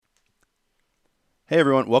Hey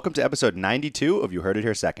everyone, welcome to episode 92 of You Heard It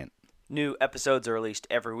Here Second. New episodes are released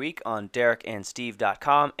every week on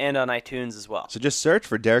DerekandSteve.com and on iTunes as well. So just search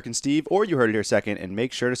for Derek and Steve or You Heard It Here Second and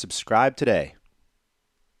make sure to subscribe today.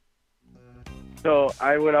 So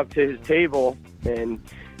I went up to his table and,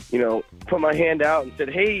 put my hand out and said,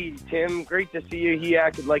 "Hey, Tim, great to see you." He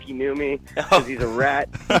acted like he knew me because he's a rat.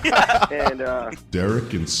 And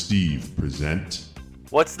Derek and Steve present...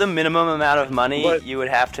 What's the minimum amount of money you would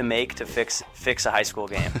have to make to fix a high school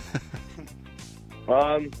game?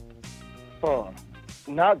 Not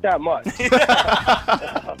that much.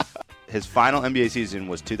 His final NBA season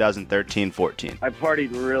was 2013-14. I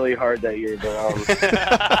partied really hard that year,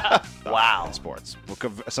 but Wow. Sports.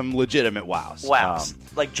 Some legitimate wows. Wows.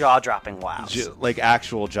 Like jaw-dropping wows. Like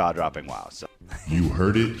actual jaw-dropping wows. So. You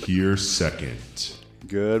Heard It Here Second.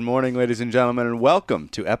 Good morning, ladies and gentlemen, and welcome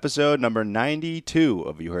to episode number 92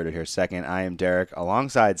 of You Heard It Here Second. I am Derek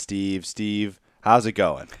alongside Steve. Steve, how's it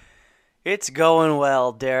going? It's going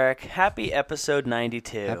well, Derek. Happy episode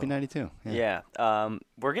 92. Happy 92. Yeah.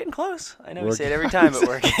 We're getting close. I know we say it every time, but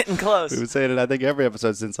we're getting close. We've been saying it, I think, every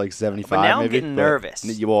episode since like 75. But now maybe. I'm getting nervous.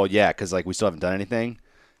 Well, yeah, because like we still haven't done anything.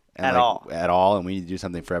 At all, and we need to do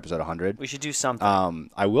something for episode 100. We should do something.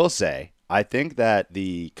 I will say, I think that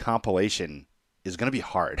the compilation is going to be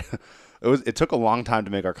hard. It took a long time to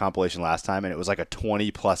make our compilation last time, and it was like a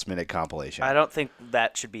 20-plus minute compilation. I don't think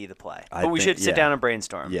that should be the play. But we should sit down and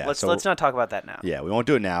brainstorm. Yeah, let's not talk about that now. Yeah, we won't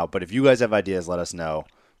do it now, but if you guys have ideas, let us know.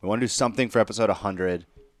 We want to do something for episode 100,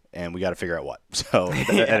 and we got to figure out what. So,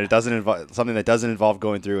 and it doesn't involve something that doesn't involve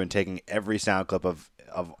going through and taking every sound clip of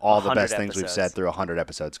all the best things we've said through 100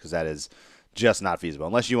 episodes, because that is just not feasible.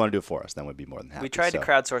 Unless you want to do it for us, then we'd be more than happy. We tried to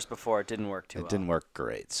crowdsource before. It didn't work too well. It didn't work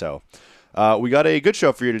great. So we got a good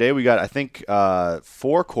show for you today. We got, I think,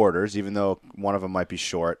 4 quarters, even though one of them might be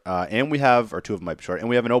short. Or 2 of them might be short. And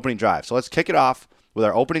we have an opening drive. So let's kick it off with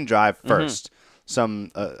our opening drive first.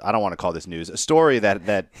 Some, I don't want to call this news, a story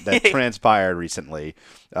that transpired recently.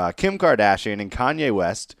 Kim Kardashian and Kanye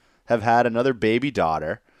West have had another baby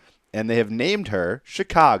daughter, and they have named her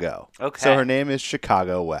Chicago. Okay. So her name is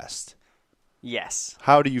Chicago West. Yes.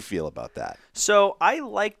 How do you feel about that? So I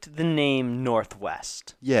liked the name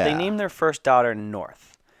Northwest. Yeah. They named their first daughter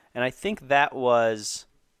North. And I think that was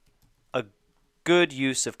a good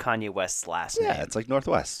use of Kanye West's last name. Yeah, it's like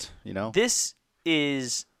Northwest, This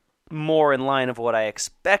is more in line of what I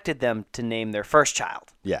expected them to name their first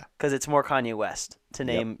child. Yeah. Because it's more Kanye West to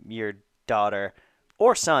name your daughter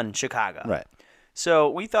or son Chicago. Right. So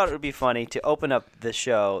we thought it would be funny to open up the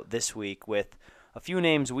show this week with a few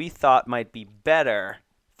names we thought might be better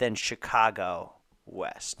than Chicago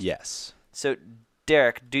West. Yes. So,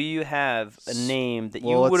 Derek, do you have a name that you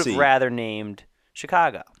Well, would have rather named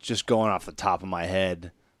Chicago? Just going off the top of my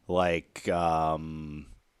head, like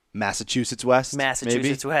Massachusetts West.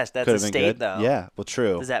 Massachusetts maybe? West. That's Could've a been state, good. though. Yeah, well,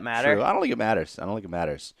 true. Does that matter? True. I don't think it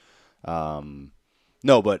matters.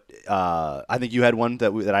 No, but I think you had one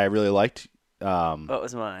that I really liked. What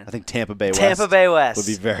was mine? I think Tampa Bay West. Tampa Bay West would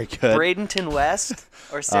be very good. Bradenton West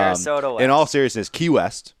or Sarasota West? In all seriousness, Key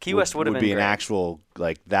West. Key West would have been be an great. actual,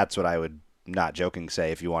 like, that's what I would, not joking,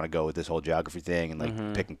 say if you want to go with this whole geography thing and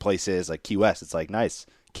like picking places like Key West. It's like nice.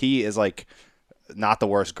 Key is like not the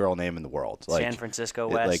worst girl name in the world. Like San Francisco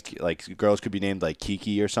West. Like girls could be named like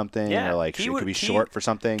Kiki or something. Yeah, or like it could be short for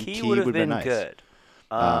something. Key would have been nice. good.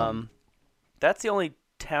 That's the only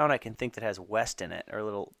town I can think that has West in it, or a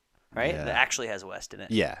little, right? Yeah. That actually has West in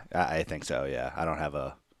it. Yeah, I think so. Yeah, I don't have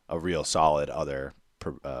a real solid other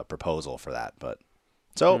proposal for that, but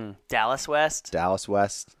so Dallas West, Dallas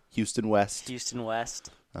West, Houston West, Houston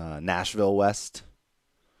West, Nashville West,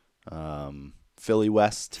 Philly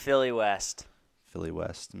West, Philly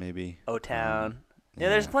West, maybe. O-Town. Yeah,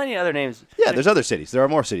 there's plenty of other names. Yeah, there's other cities. There are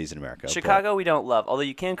more cities in America. Chicago we don't love, although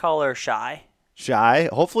you can call her Shy. Shy.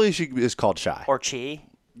 Hopefully she is called Shy. Or Chi.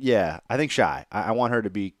 Yeah, I think Shy. I want her to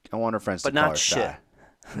be. I want her friends to call her Shy.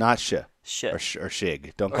 Not Sh. Sh. Or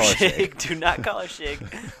Shig. Don't call her Shig. Do not call her Shig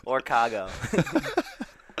or Kago.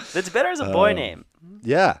 That's better as a boy name.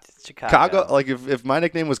 Yeah. Chicago. Like if my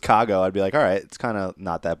nickname was Kago, I'd be like, all right, it's kind of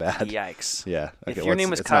not that bad. Yikes. Yeah. Okay, If your name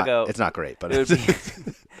was it's Kago, it's not great, but it would be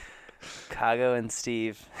Kago and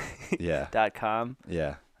Steve. Yeah. .com.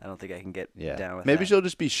 Yeah. I don't think I can get Yeah. down with Maybe that. she'll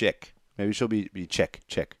just be Chick. Maybe she'll be Chick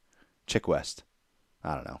West.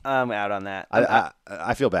 I don't know. I'm out on that.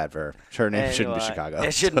 I feel bad for her. Her name shouldn't be Chicago.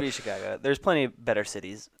 It shouldn't be Chicago. There's plenty of better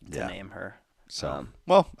cities to name her. So,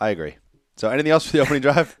 well, I agree. So, anything else for the opening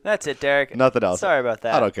drive? That's it, Derek. Nothing else. Sorry about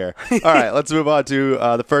that. I don't care. All right, let's move on to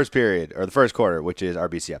the first period, or the first quarter, which is our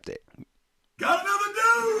BC update. Got another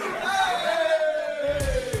dude!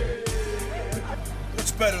 Hey!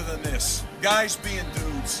 better than this. Guys being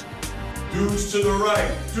dudes. Dudes to the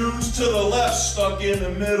right, dudes to the left, stuck in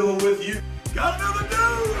the middle with you. Got another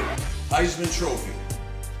dude! Heisman Trophy,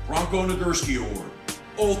 Bronco Nagurski Award,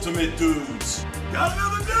 Ultimate Dudes. Got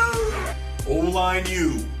another dude! O-line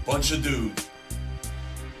U, bunch of dudes.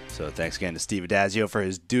 So thanks again to Steve Adazio for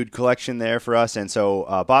his dude collection there for us. And so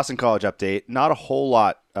Boston College update, not a whole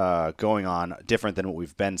lot going on different than what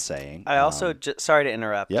we've been saying. I also, sorry to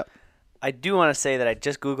interrupt. Yep. I do want to say that I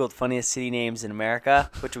just Googled funniest city names in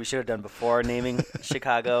America, which we should have done before naming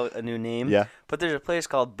Chicago a new name. Yeah. But there's a place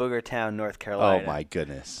called Boogertown, North Carolina. Oh, my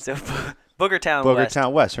goodness. So Boogertown West.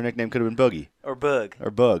 Boogertown West. Her nickname could have been Boogie. Or Boog.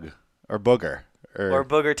 Or Bug. Or Booger. Or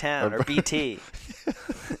Boogertown. Or BT.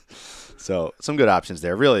 So some good options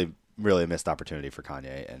there. Really a missed opportunity for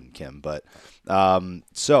Kanye and Kim. But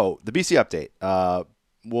so the BC update.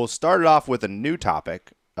 We'll start it off with a new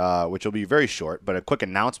topic, which will be very short, but a quick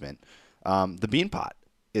announcement. The Beanpot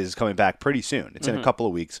is coming back pretty soon. It's in a couple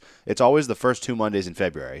of weeks. It's always the first 2 Mondays in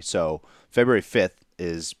February. So February 5th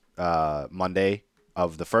is Monday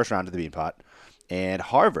of the first round of the Beanpot. And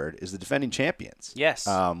Harvard is the defending champions. Yes.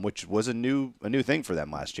 Which was a new thing for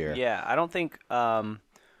them last year. Yeah, I don't think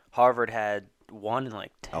Harvard had won in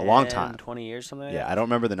like 10, a long time, 20 years, something like yeah, that. I don't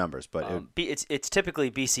remember the numbers, but it's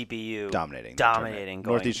typically BCBU dominating. Going.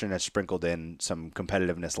 Northeastern has sprinkled in some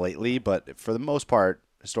competitiveness lately, but for the most part,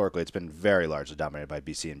 historically, it's been very largely dominated by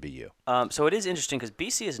BC and BU. So it is interesting because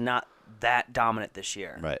BC is not that dominant this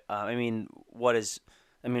year. Right.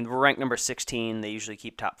 We're ranked number 16. They usually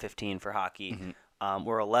keep top 15 for hockey.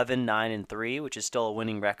 We're 11, 9, and 3, which is still a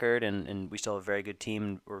winning record, and we still have a very good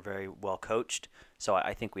team. We're very well coached, so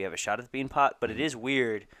I think we have a shot at the Beanpot. But it is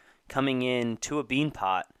weird coming in to a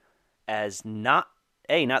Beanpot as not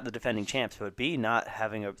the defending champs, but B, not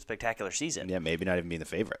having a spectacular season. Yeah, maybe not even being the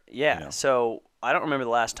favorite. Yeah, So I don't remember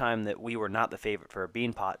the last time that we were not the favorite for a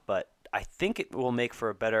Beanpot, but I think it will make for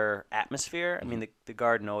a better atmosphere. I mean, the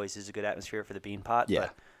Garden always is a good atmosphere for the Beanpot,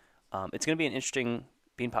 but it's going to be an interesting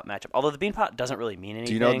Beanpot matchup. Although the Beanpot doesn't really mean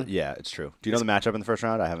anything. Do you know? Yeah, it's true. Do you know the matchup in the first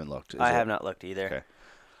round? I haven't looked. I have not looked either. Okay.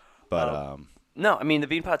 But no, I mean the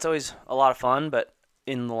Beanpot's always a lot of fun, but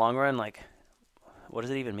in the long run, like, what does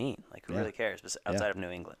it even mean? Like, who really cares? Outside of New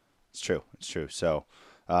England. It's true. So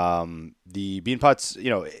the Beanpots,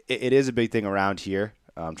 it is a big thing around here.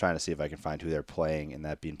 I'm trying to see if I can find who they're playing in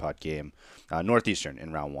that Beanpot game. Northeastern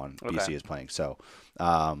in round 1. Okay. BC is playing. So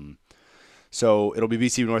it'll be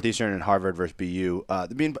BC, Northeastern, and Harvard versus BU.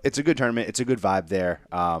 It's a good tournament. It's a good vibe there.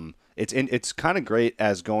 It's kind of great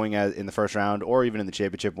as going as in the first round or even in the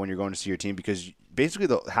championship when you're going to see your team because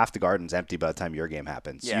basically half the Garden's empty by the time your game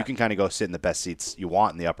happens. Yeah. So you can kind of go sit in the best seats you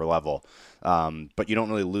want in the upper level, but you don't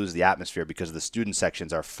really lose the atmosphere because the student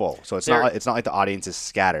sections are full. So it's not like the audience is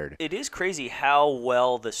scattered. It is crazy how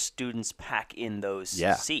well the students pack in those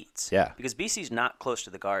seats. Yeah. Because BC's not close to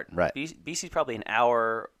the Garden. Right. BC's probably an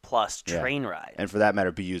hour plus train ride. And for that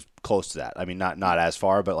matter, BU's close to that. I mean, not as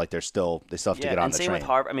far, but like they still have to get on the train. And same with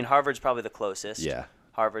Harvard. I mean, Harvard's probably the closest. Yeah.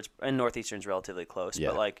 Harvard's and Northeastern's relatively close,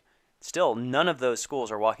 but like still none of those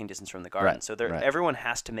schools are walking distance from the Garden. Right. So everyone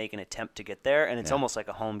has to make an attempt to get there, and it's almost like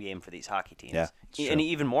a home game for these hockey teams. Yeah, and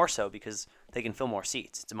even more so because they can fill more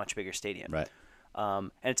seats. It's a much bigger stadium. Right.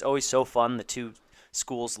 And it's always so fun. The two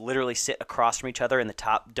schools literally sit across from each other in the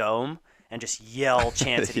top dome and just yell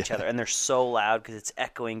chants at each other, and they're so loud because it's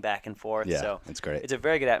echoing back and forth. Yeah, so it's great. It's a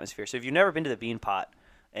very good atmosphere. So if you've never been to the Beanpot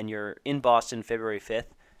and you're in Boston February 5th,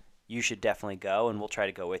 you should definitely go, and we'll try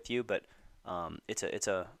to go with you. But it's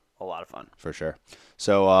a lot of fun for sure.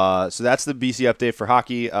 So that's the BC update for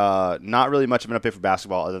hockey. Not really much of an update for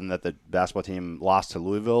basketball, other than that the basketball team lost to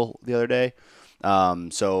Louisville the other day.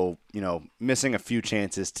 So missing a few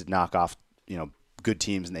chances to knock off good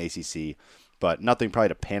teams in the ACC, but nothing probably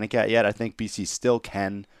to panic at yet. I think BC still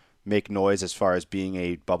can make noise as far as being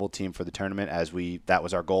a bubble team for the tournament, that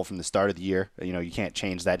was our goal from the start of the year. You can't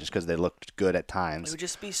change that just because they looked good at times. It would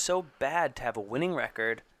just be so bad to have a winning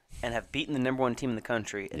record and have beaten the number 1 team in the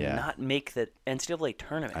country and not make the NCAA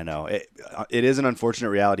tournament. I know it is an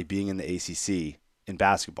unfortunate reality being in the ACC in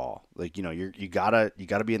basketball. Like you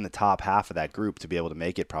gotta be in the top half of that group to be able to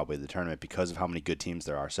make it probably the tournament because of how many good teams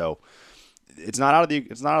there are. So it's not out of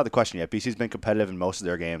the question yet. BC's been competitive in most of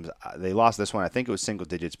their games. They lost this one. I think it was single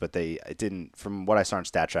digits, but it didn't. From what I saw on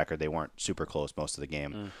Stat Tracker, they weren't super close most of the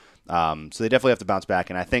game. So they definitely have to bounce back.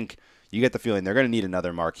 And I think you get the feeling they're going to need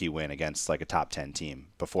another marquee win against like a top 10 team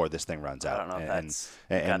before this thing runs out. I don't know if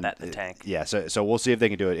got that in the tank. Yeah. So we'll see if they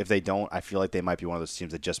can do it. If they don't, I feel like they might be one of those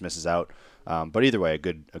teams that just misses out. But either way, a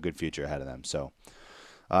good future ahead of them. So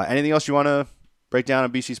anything else you want to break down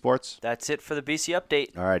on BC sports? That's it for the BC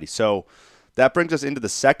update. Alrighty. So that brings us into the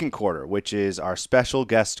second quarter, which is our special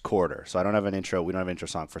guest quarter. So I don't have an intro. We don't have an intro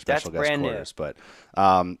song for special guest quarters. But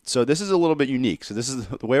so this is a little bit unique. So this is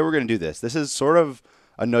the way we're going to do this. This is sort of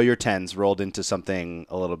a Know Your Tens rolled into something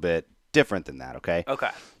a little bit different than that, okay? Okay.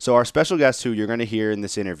 So our special guest who you're going to hear in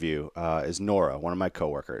this interview is Nora, one of my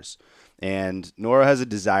coworkers. And Nora has a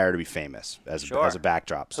desire to be famous as a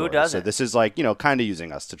backdrop. Who doesn't? So this is like, kind of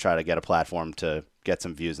using us to try to get a platform to get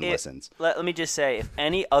some views and listens. Let me just say, if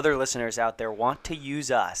any other listeners out there want to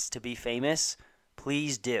use us to be famous,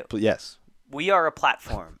 please do. Yes. We are a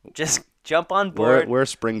platform. Just jump on board. We're a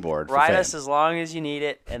springboard. Ride us as long as you need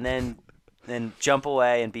it, and then jump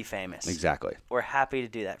away and be famous. Exactly. We're happy to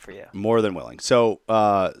do that for you. More than willing. So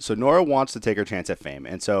Nora wants to take her chance at fame.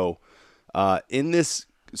 And so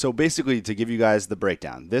so basically, to give you guys the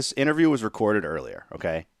breakdown, this interview was recorded earlier,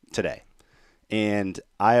 okay, today. And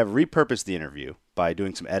I have repurposed the interview by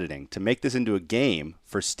doing some editing to make this into a game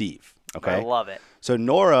for Steve, okay? I love it. So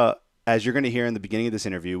Nora, as you're going to hear in the beginning of this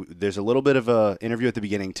interview, there's a little bit of a interview at the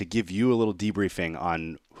beginning to give you a little debriefing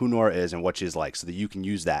on who Nora is and what she's like so that you can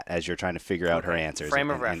use that as you're trying to figure out her answers Frame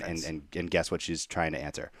of reference. And guess what she's trying to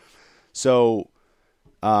answer. So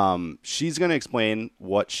she's going to explain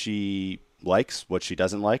what she likes, what she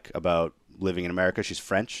doesn't like about living in America. She's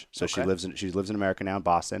French, so she lives in America now in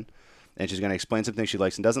Boston, and she's going to explain some things she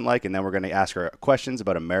likes and doesn't like, and then we're going to ask her questions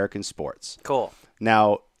about American sports. Cool.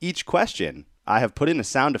 Now, each question, I have put in a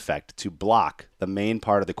sound effect to block the main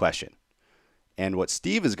part of the question, and what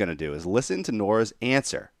Steve is going to do is listen to Nora's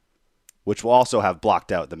answer, which will also have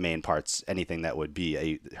blocked out the main parts, anything that would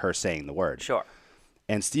be her saying the word. Sure.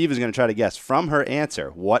 And Steve is going to try to guess from her answer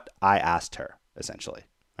what I asked her, essentially.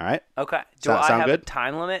 All right. Okay. Do I have a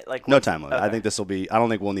time limit? No time limit. Okay. I think this will be. I don't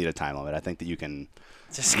think we'll need a time limit. I think that you can.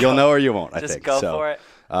 You'll know or you won't. Just I think. Go for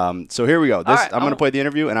it. So here we go. Right, I'm going to play the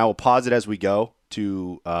interview, and I will pause it as we go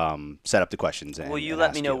to set up the questions. Will you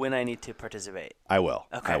let me know when I need to participate? I will.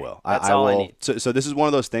 Okay. I will. That's all I need. So this is one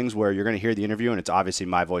of those things where you're going to hear the interview, and it's obviously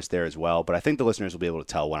my voice there as well. But I think the listeners will be able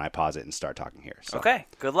to tell when I pause it and start talking here. So. Okay.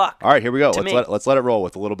 Good luck. All right. Here we go. Let's let it roll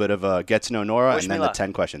with a little bit of get to know Nora, Wish and then me luck. the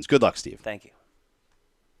 10 questions. Good luck, Steve. Thank you.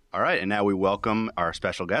 All right, and now we welcome our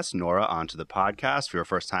special guest, Nora, onto the podcast. For your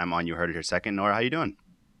first time on You Heard It Here Second. Nora, how you doing?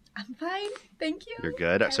 I'm fine, thank you. You're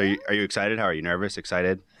good. So are you excited? How are you? Nervous?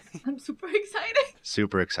 Excited? I'm super excited.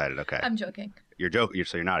 Super excited. Okay. I'm joking. You're joking.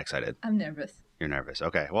 So you're not excited. I'm nervous. You're nervous.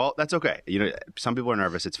 Okay. Well, that's okay. Some people are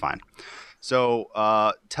nervous. It's fine. So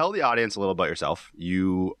tell the audience a little about yourself.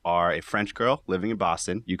 You are a French girl living in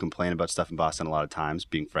Boston. You complain about stuff in Boston a lot of times,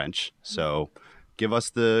 being French. So give us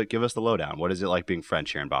the lowdown. What is it like being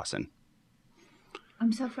French here in Boston?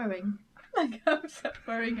 I'm suffering. I'm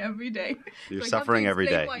suffering every day. You're suffering every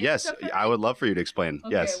day. Yes, I would love for you to explain.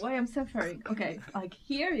 Okay, yes. Why I'm suffering. Okay, like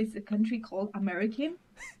here is a country called American.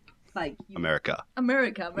 America.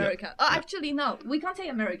 Yeah. Oh, actually, no. We can't say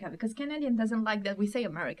America because Canadian doesn't like that we say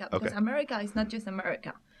America. Because America is not just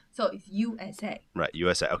America. So it's USA. Right,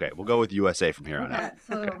 USA. Okay, we'll go with USA from here on out.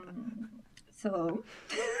 So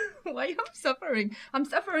why I'm suffering? I'm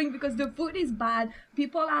suffering because the food is bad,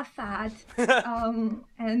 people are fat,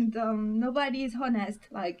 and nobody is honest.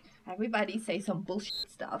 Like everybody says some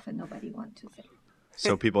bullshit stuff and nobody wants to say.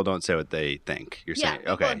 So people don't say what they think. You're saying,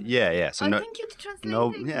 people, okay, yeah. So I think you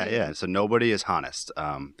translate. Yeah. So nobody is honest.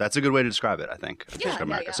 That's a good way to describe it. I think.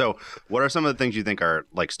 America. Yeah. So what are some of the things you think are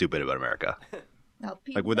like stupid about America? No,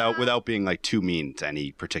 like without being like too mean to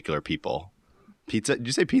any particular people. Pizza? Did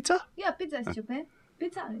you say pizza? Yeah, pizza is stupid.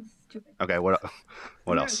 Pizza is stupid. Okay, what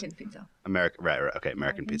else? American pizza. Right. Okay,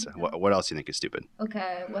 American pizza. What else do you think is stupid?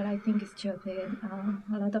 Okay, what I think is stupid,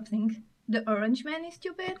 a lot of things. The Orange Man is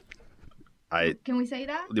stupid. Can we say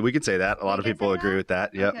that? We could say that. A lot of people agree with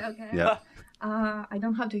that. Yep. Okay. Yep. I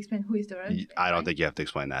don't have to explain who is the Orange Man. I don't think you have to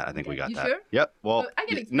explain that. I think we got that. Sure? Yep. Well, I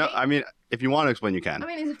can explain. No, I mean, if you want to explain, you can. I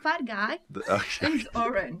mean, he's a fat guy. And he's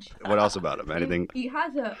orange. What else about him? Anything? He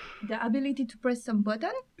has the ability to press some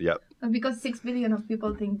button. Yep. Because 6 billion of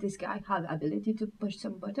people think this guy has the ability to push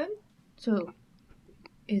some button. So,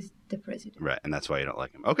 is the president. Right, and that's why you don't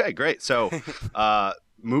like him. Okay, great. So,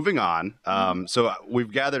 moving on. So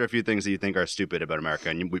we've gathered a few things that you think are stupid about America,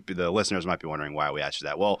 and the listeners might be wondering why we asked you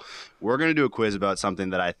that. Well, we're going to do a quiz about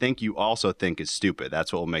something that I think you also think is stupid.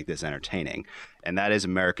 That's what will make this entertaining, and that is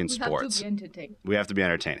American sports. We have to be entertaining. We have to be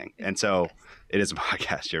entertaining. And so it is a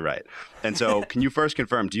podcast, you're right. And so can you first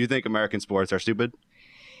confirm, do you think American sports are stupid?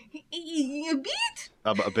 A bit.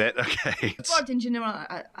 A bit? Okay. Sports in general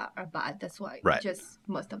are bad. That's why. Right. Just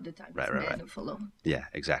most of the time it's men who follow. Yeah,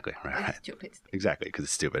 exactly. Right. It's stupid. Exactly, because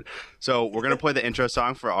it's stupid. So we're going to play the intro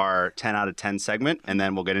song for our 10 out of 10 segment, and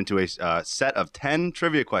then we'll get into a set of 10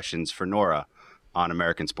 trivia questions for Nora on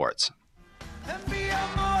American sports.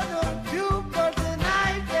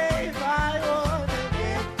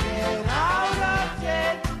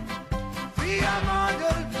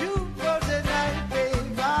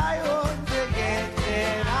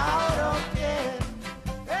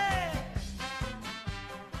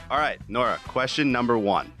 All right, Nora, question number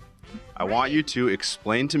 1. I want you to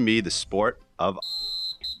explain to me the sport of...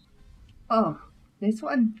 Oh, this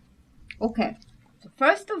one. Okay. So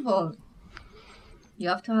first of all, you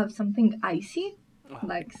have to have something icy,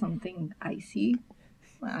 like something icy.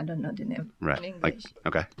 Well, I don't know the name in Right. English.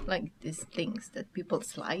 Okay. Like these things that people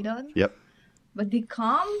slide on. Yep. But they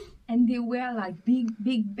come and they wear like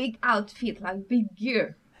big outfit, like big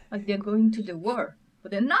gear, like they're going to the war.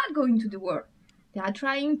 But they're not going to the war. They are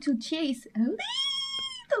trying to chase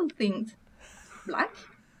little things. Black.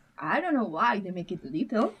 I don't know why they make it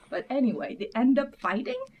little, but anyway, they end up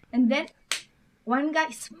fighting, and then one guy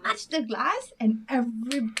smashed the glass, and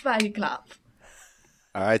everybody clapped.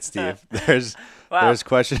 All right, Steve. There's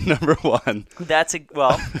question number 1.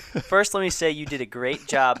 First let me say you did a great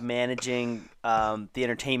job managing the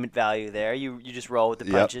entertainment value there. You just roll with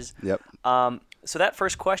the punches. Yep. So that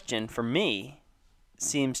first question for me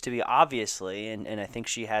seems to be obviously, and I think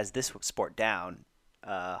she has this sport down,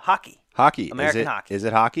 hockey. Hockey. American hockey. Is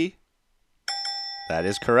it hockey? That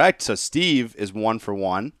is correct. So Steve is 1 for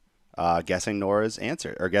 1, guessing Nora's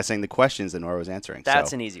answer, or guessing the questions that Nora was answering.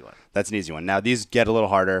 That's an easy one. That's an easy one. Now, these get a little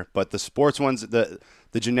harder, but the sports ones, the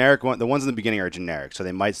generic one, the ones in the beginning are generic, so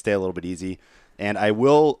they might stay a little bit easy. And I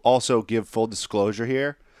will also give full disclosure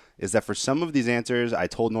here, is that for some of these answers, I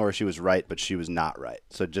told Nora she was right, but she was not right.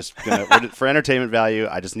 So just for entertainment value,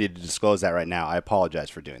 I just need to disclose that right now. I apologize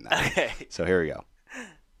for doing that. Okay. So here we go.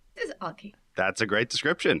 This is hockey. That's a great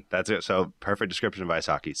description. That's it. So perfect description of ice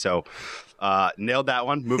hockey. So nailed that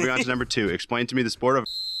one. Moving on to number 2. Explain to me the sport of...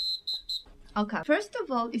 Okay. First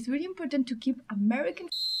of all, it's really important to keep American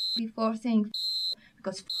before saying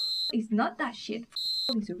because it's not that shit.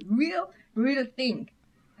 It's a real thing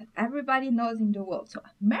that everybody knows in the world. So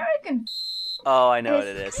American Oh, I know what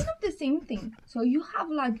it is. It's kind of the same thing. So you have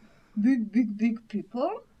like big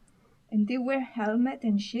people, and they wear helmet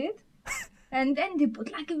and shit. And then they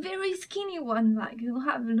put like a very skinny one, like you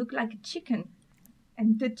have look like a chicken.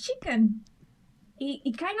 And the chicken,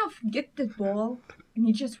 he kind of get the ball and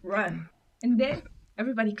he just run. And then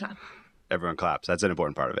everybody clap. Everyone claps. That's an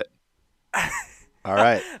important part of it. All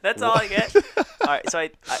right. That's all I get. All right, so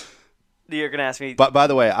you're gonna ask me. But by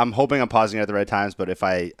the way, I'm hoping I'm pausing at the right times. But if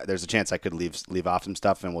there's a chance I could leave off some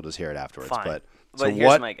stuff, and we'll just hear it afterwards. Fine. But So so here's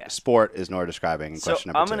what my guess. sport is Nora describing in question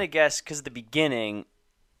number 2? I'm gonna guess because the beginning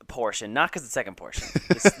portion, not because the second portion,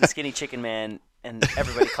 the skinny chicken man and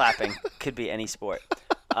everybody clapping could be any sport.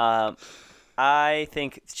 I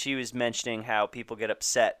think she was mentioning how people get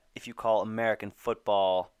upset if you call American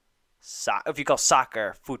football if you call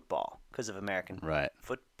soccer football because of American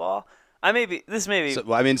football.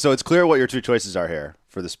 So it's clear what your 2 choices are here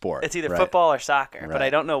for the sport. It's either football or soccer, but Right. I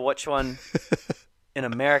don't know which one in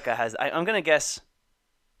America has. I'm going to guess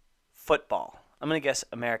football. I'm going to guess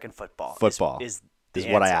American football. Football is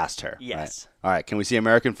what I asked her. Yes. Right. All right. Can we see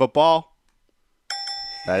American football?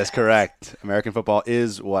 That is correct. American football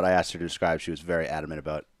is what I asked her to describe. She was very adamant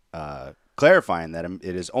about clarifying that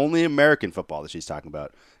it is only American football that she's talking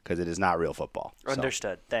about because it is not real football. So.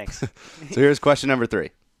 Understood. Thanks. So here's question number 3.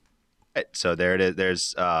 Right, so there it is.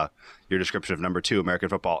 There's your description of number 2, American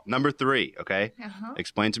football. Number 3, okay? Uh-huh.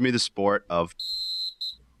 Explain to me the sport of...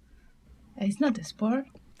 It's not a sport.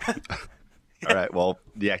 All right, well,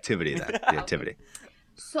 the activity then. The activity.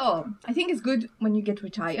 So I think it's good when you get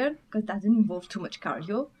retired because it doesn't involve too much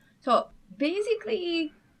cardio. So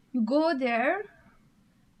basically, you go there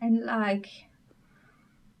and like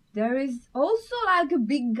there is also like a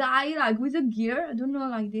big guy like with a gear. I don't know,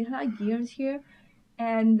 like they have like gears here,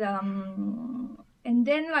 and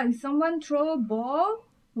then like someone throw a ball.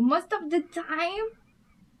 Most of the time,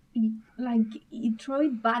 he throw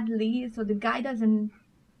it badly, so the guy doesn't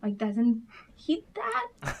hit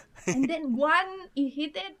that. And then he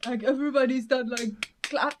hit it, like everybody start like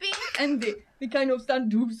clapping, and they kind of start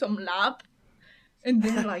do some lap, and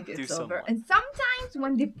then like it's over. And sometimes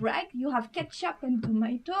when they break, you have ketchup and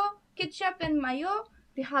mayo.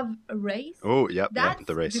 They have a race. Oh, yep, That's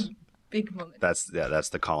the race. The big moment. That's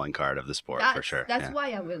the calling card of the sport for sure. That's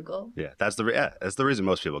why I will go. Yeah, that's the reason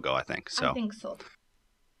most people go, I think. So. I think so.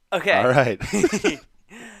 Okay. All right.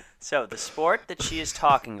 So the sport that she is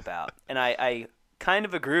talking about, and I kind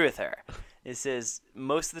of agree with her. It says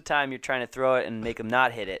most of the time you're trying to throw it and make them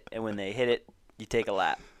not hit it, and when they hit it, you take a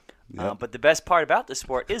lap. Yep. But the best part about the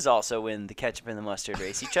sport is also when the ketchup and the mustard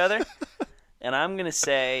race each other. And I'm going to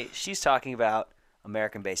say she's talking about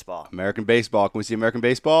American baseball. American baseball. Can we see American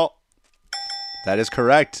baseball? That is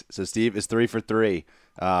correct. So Steve is 3 for 3.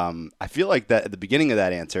 I feel like that at the beginning of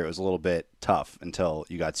that answer, it was a little bit tough until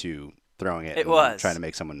you got to throwing it. It was. Trying to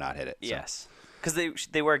make someone not hit it. So. Yes. Because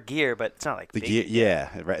they wear gear, but it's not like The big gear, yeah,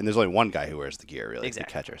 right. And there's only one guy who wears the gear, really, Exactly.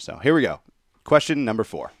 the catcher. So here we go. Question number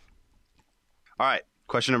 4. All right,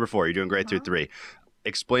 question number 4. You're doing great through 3.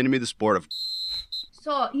 Explain to me the sport of.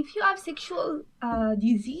 So if you have sexual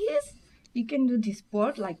disease, you can do this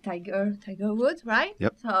sport like Tiger Woods, right?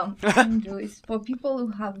 Yep. So you can do it for people who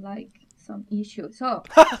have like some issues. So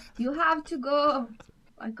you have to go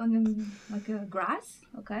like on a grass,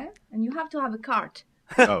 okay? And you have to have a cart.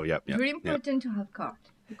 Oh, yep. It's really important to have cart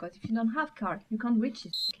because if you don't have cart, you can't reach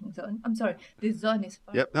this fucking zone. I'm sorry, this zone is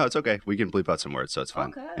far. Yep. No, it's okay. We can bleep out some words, so it's fine.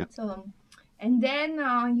 Okay. Yep. So, and then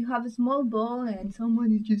you have a small ball and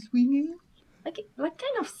someone is just swinging, like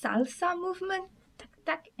kind of salsa movement, tack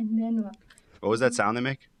tack, and then What was that sound they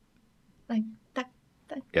make? like tack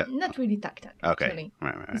tack. Yeah. Not really tack tack. Okay. Actually.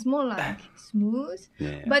 Right. It's more like smooth.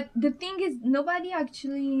 Yeah. But the thing is, nobody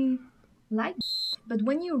actually likes. But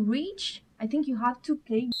when you reach, I think you have to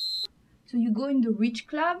play. So you go in the reach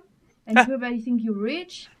club, and everybody think you're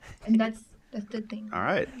rich, and that's the thing. All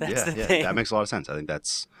right. That's the yeah. thing. That makes a lot of sense. I think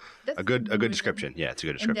that's a good description. Yeah, it's a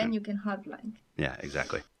good And description. then you can have like. Yeah,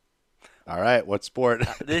 exactly. All right. What sport?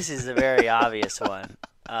 This is a very obvious one.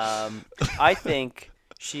 I think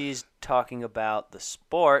she's talking about the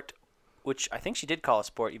sport, which I think she did call a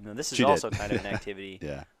sport, even though this is She did. also kind of an activity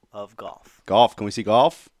Yeah. of golf. Golf. Can we see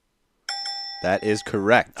golf? That is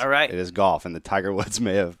correct. All right. It is golf, and the Tiger Woods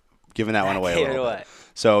may have given that one away a Gave it little away. bit.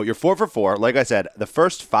 So you're 4 for 4. Like I said, the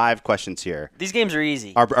first 5 questions here These games are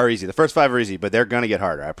easy. are easy. The first 5 are easy, but they're going to get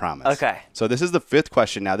harder, I promise. Okay. So this is the 5th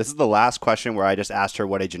question now. This is the last question where I just asked her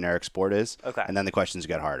what a generic sport is. Okay. And then the questions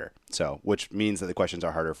get harder. So, which means that the questions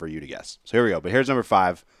are harder for you to guess. So here we go. But here's number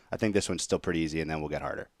 5. I think this one's still pretty easy, and then we'll get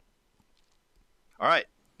harder. All right.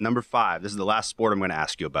 Number 5. This is the last sport I'm going to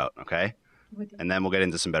ask you about, okay? And then we'll get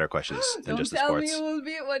into some better questions than just the sports.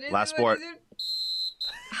 What is Last sport.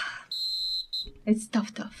 It's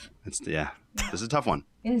tough. Yeah. This is a tough one.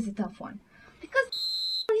 It is a tough one. Because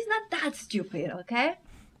he's not that stupid, okay?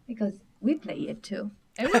 Because we play it too.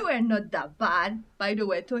 And we were not that bad. By the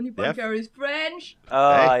way, Tony Yeah. Parker is French.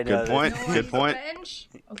 Oh, Hey, I know good this. point. Noah Good is point. French.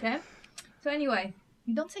 Okay? So anyway,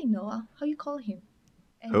 you don't say Noah. How you call him?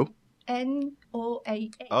 Who? Noah.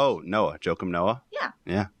 Oh, Noah. Joachim Noah? Yeah.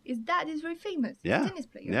 Yeah. His dad is very famous. Yeah. Tennis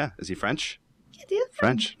player. Yeah. Is he French? Yeah, they are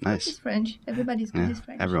French. Nice. He's French. Everybody's good Yeah. is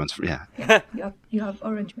French. Everyone's, yeah. Yeah. You have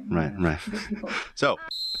orange man. Right, right. Good people. So,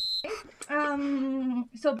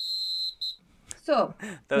 So you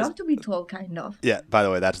Those- have to be tall, kind of. yeah, by the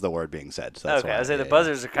way, that's the word being said. So that's Okay, why, I was saying yeah, the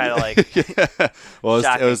buzzers are kind of like, yeah. Well, it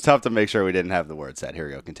Shocking. was tough to make sure we didn't have the word said. Here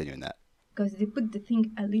we go. Continuing that. Because they put the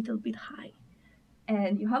thing a little bit high,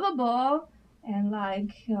 and you have a ball, and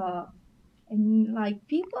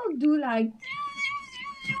people do like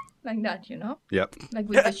that, you know, Yep. like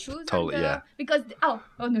with the shoes. Totally, and yeah. Because no,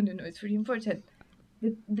 it's really important.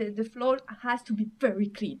 The floor has to be very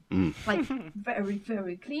clean, like very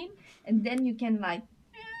very clean, and then you can like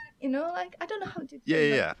I don't know how to.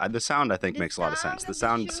 Yeah. The sound, I think, The makes a lot of sense. sound The of the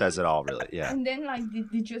sound shoe. says it all, really. Yeah. And then like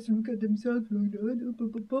they just look at themselves like that,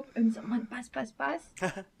 pop, pop, pop, and someone pass,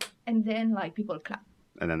 and then like people clap.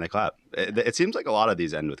 And then they clap. It seems like a lot of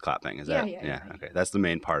these end with clapping. Is that? Yeah. Okay. That's the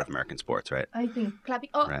main part of American sports, right? I think clapping.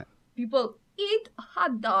 Oh, Right. people eat a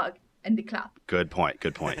hot dog and they clap. Good point.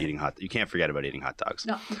 Eating hot. You can't forget about eating hot dogs.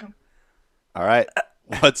 No. All right.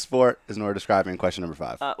 What sport is Nora describing in question number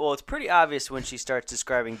 5? well, it's pretty obvious when she starts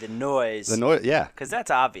describing the noise. The noise. Yeah. Because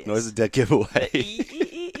that's obvious. Noise is a dead giveaway.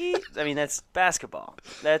 I mean, that's basketball.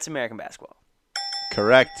 That's American basketball.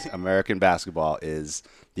 Correct. American basketball is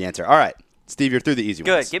the answer. All right. Steve, you're through the easy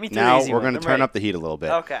Good. ones. Get me through the now easy we're ones. going to I'm turn ready. up the heat a little bit.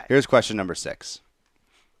 Okay. Here's question number 6.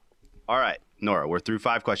 All right, Nora, we're through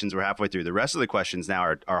 5 questions. We're halfway through. The rest of the questions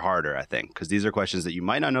now are harder, I think, because these are questions that you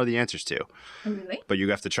might not know the answers to, Oh, really? but you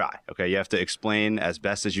have to try. Okay, you have to explain as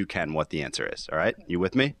best as you can what the answer is. All right, you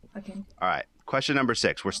with me? Okay. All right. Question number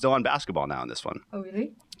 6. We're still on basketball now on this one. Oh,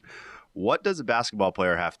 really? What does a basketball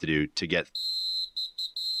player have to do to get?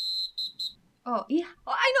 Oh, yeah.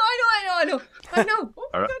 Oh, I know. Oh,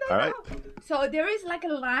 All right, no. all right. So there is like a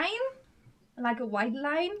line, like a white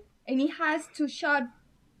line, and he has to shot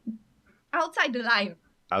outside the line.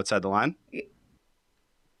 Outside the line?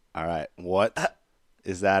 All right. What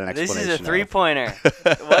is that an This explanation is a of? three-pointer.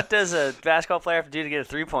 What does a basketball player have to do to get a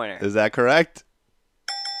three-pointer? Is that correct?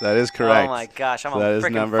 That is correct. Oh my gosh, I'm So on that is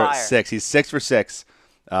freaking number fire. 6. He's 6 for 6.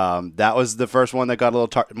 That was the first one that got a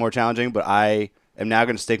little more challenging, but I am now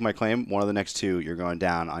going to stake my claim. One of the next two, you're going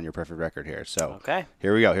down on your perfect record here. So Okay.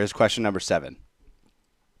 here we go. Here's question number 7.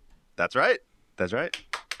 That's right. That's right.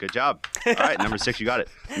 Good job. All right, number 6, you got it.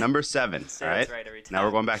 Number 7. Say All right. it's right every time. Now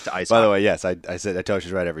we're going back to ice. Uh, By the way, yes, I said I told you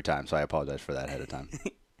she's right every time, so I apologize for that ahead of time.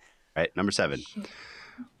 All right, number 7.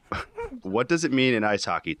 What does it mean in ice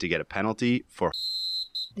hockey to get a penalty for?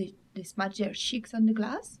 They smudge their cheeks on the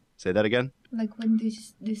glass. Say that again. Like when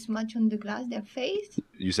they smudge on the glass their face.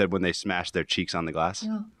 You said when they smash their cheeks on the glass.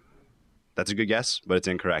 Yeah. That's a good guess, but it's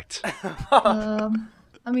incorrect. I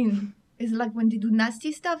mean, it's like when they do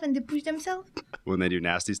nasty stuff and they push themselves. When they do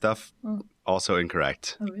nasty stuff, also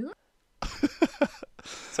incorrect. Oh, really?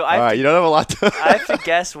 So All right, you don't have a lot. I have to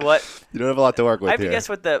guess what You don't have a lot to work with I have to here. guess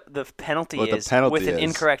what the penalty What the is penalty with an is.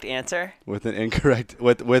 incorrect answer. With an incorrect,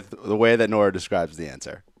 with the way that Nora describes the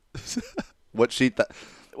answer. What she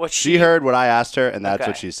What she heard, what I asked her, and that's Okay.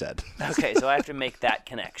 what she said. Okay, so I have to make that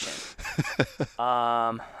connection.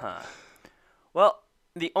 Well,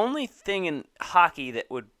 the only thing in hockey that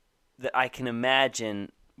I can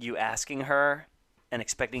imagine you asking her and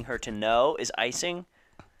expecting her to know is icing.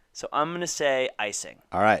 So I'm going to say icing.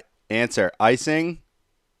 All right, answer icing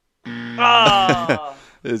Oh,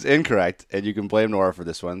 is incorrect, and you can blame Nora for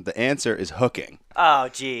this one. The answer is hooking. oh,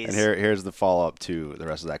 geez. And here's the follow-up to the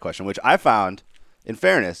rest of that question, which I found, in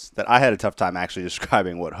fairness, that I had a tough time actually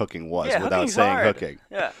describing what hooking was Yeah, without hooking's saying hard. hooking.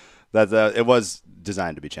 Yeah. That it was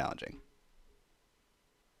designed to be challenging.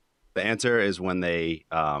 The answer is when they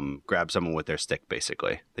grab someone with their stick.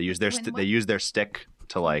 Basically, they use their When what? they use their stick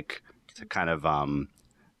to kind of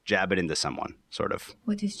jab it into someone, sort of.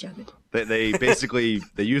 What is jagged? They basically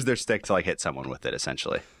they use their stick to hit someone with it,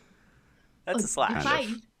 essentially. That's a slap. Fight.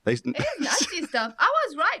 They, It is nasty stuff. I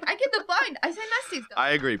was right. I get the point. I said nasty stuff.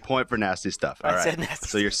 I agree. Point for nasty stuff. All I right. said nasty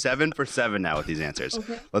So you're 7 for 7 now with these answers.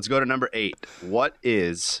 Okay. Let's go to number 8. What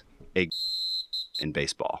is a in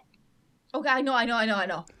baseball? Okay, I know. I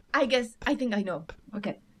think I know.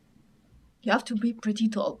 Okay. You have to be pretty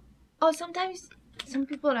tall. Oh, sometimes some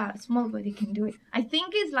people are small, but they can do it. I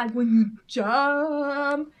think it's like when you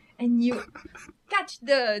jump and you catch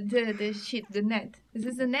the net. Is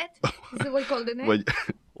this the net? Is it what you call the net? When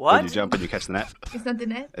What? you jump and you catch the net? It's not the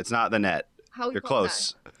net. It's not the net. How we You're call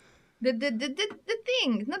close. that? The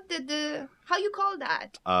thing, not the how you call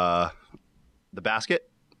that? The basket?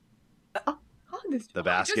 Oh, this. The I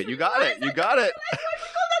basket. just You got it. realized You I got it.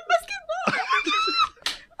 call that basketball.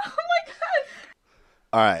 Oh my god.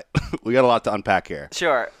 All right. We got a lot to unpack here.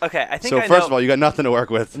 Sure. Okay, I think So I first know. of all, you got nothing to work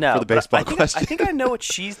with no, for the but baseball I think, question. I think I know what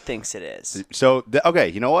she thinks it is. So okay,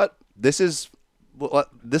 you know what? This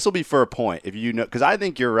will be for a point if you know, because I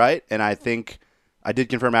think you're right, and I think I did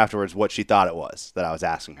confirm afterwards what she thought it was that I was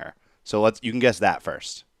asking her. So you can guess that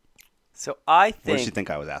first. So I What does she think think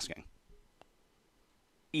I was asking?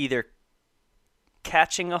 either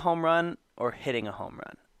catching a home run or hitting a home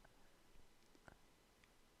run.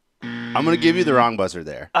 I'm going to give you the wrong buzzer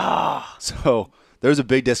there. Ah. So there's a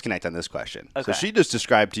big disconnect on this question. Okay. So she just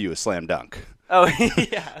described to you a slam dunk. Oh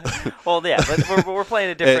yeah. Well, yeah, but we're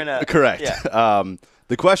playing a different. Correct. Yeah.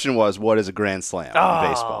 The question was, what is a grand slam in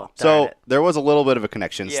baseball? darn So it. there was a little bit of a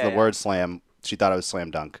connection. So Yeah, the word slam, she thought it was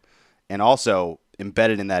slam dunk. And also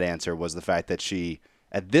embedded in that answer was the fact that she,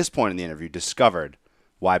 at this point in the interview, discovered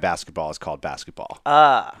why basketball is called basketball.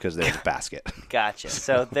 Because there's a basket. Gotcha.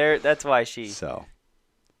 So that's why she So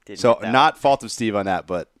didn't. get that not fault of Steve on that,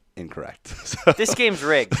 but incorrect. one. This game's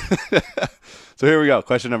rigged. So here we go.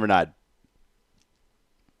 Question number 9.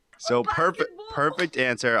 So basketball. perfect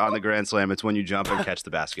answer on the grand slam. It's when you jump and catch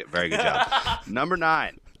the basket. Very good job. Number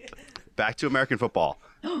 9. Back to American football.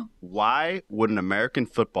 Why would an American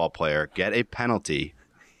football player get a penalty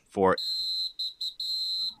for?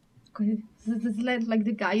 Is this like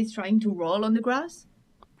the guy is trying to roll on the grass?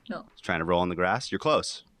 No. Trying to roll on the grass? You're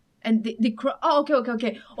close. And oh,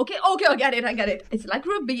 okay, I get it. It's like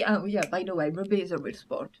rugby. Yeah, by the way, rugby is a real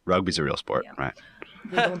sport. Rugby's a real sport, Yeah. right?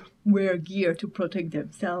 They don't wear gear to protect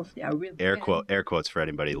themselves. They are real. Air men. quotes for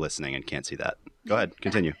anybody listening and can't see that. Go ahead,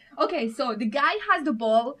 continue. Okay, so the guy has the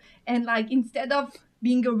ball, and like instead of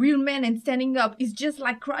being a real man and standing up, he's just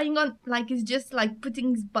like crying on, like he's just like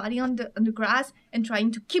putting his body on the grass and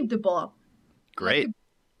trying to keep the ball. Great.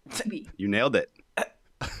 Like a- You nailed it.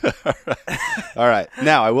 All right.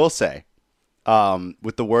 Now, I will say,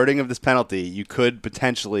 with the wording of this penalty, you could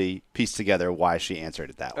potentially piece together why she answered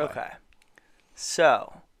it that way. Okay.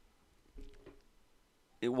 So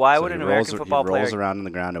why So would he an rolls- American football he rolls player around on the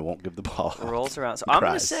ground and won't give the ball. rolls around? So And I'm going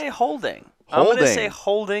to cries. say holding. I'm going to Holding. say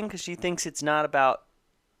holding because she thinks it's not about.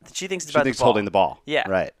 She thinks it's She about thinks the ball. holding the ball. Yeah.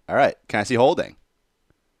 Right. All right. Can I see holding?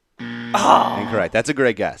 Incorrect. That's a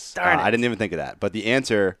great guess. Darn it. I didn't even think of that. But the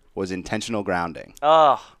answer was intentional grounding,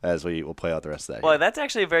 Oh, as we will play out the rest of that. well, here. that's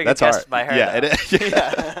actually a very good That's guess hard. by her. Yeah, though. it is.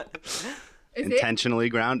 Yeah. Is it? Intentionally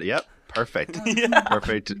grounded. Yep. Perfect.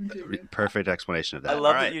 Perfect explanation of that. I love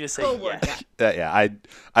All that right. you just say Cool yeah. work. Yeah,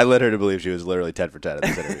 I led her to believe she was literally 10 for 10 in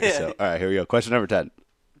this interview. So, all right, here we go. Question number 10.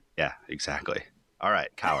 Yeah, exactly. All right,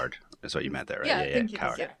 coward. That's what you meant there, right? Yeah, thank you.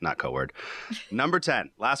 Coward, Yeah. not coward. Number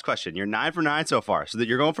 10, last question. You're 9 for 9 so far, so that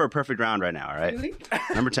you're going for a perfect round right now, all right? Really?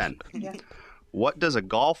 Number 10. Yeah. What does a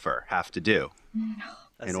golfer have to do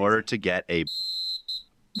in order to get a...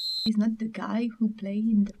 He's not the guy who played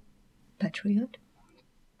in the Patriot.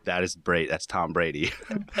 That is Brady. That's Tom Brady.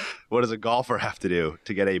 What does a golfer have to do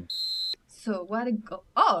to get a... So what a go?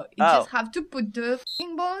 Oh, you Oh. just have to put the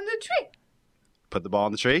f***ing ball in the tree. Put the ball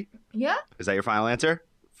in the tree? Yeah? Is that your final answer?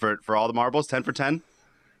 For all the marbles, 10 for 10?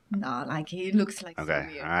 No, like he looks like. Okay,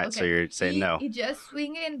 So weird. all right, so you're saying no. He just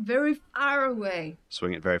swing it very far away,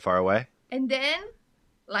 Swing it very far away? and then,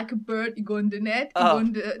 like a bird, you go in the net, you Oh. go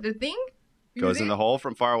in the thing. Goes in the hole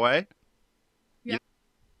from far away? Yeah.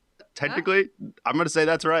 Technically, I'm going to say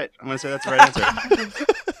that's right. I'm going to say that's the right answer.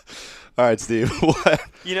 All right, Steve. What?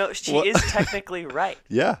 You know, she What? is technically right.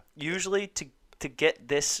 Yeah, Usually, to get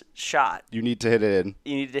this shot, you need to hit it in.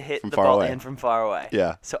 you need to hit From the far ball away. in from far away.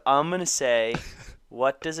 Yeah. So I'm gonna say,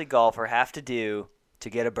 what does a golfer have to do to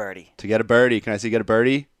get a birdie? To get a birdie. Can I see get a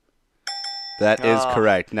birdie? That is Oh.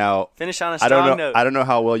 correct. Now, Finish on a I strong don't know. note. I don't know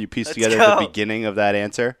how well you pieced Let's together go. the beginning of that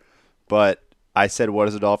answer, but I said, "What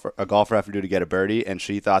does a golfer have to do to get a birdie?" And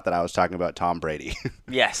she thought that I was talking about Tom Brady.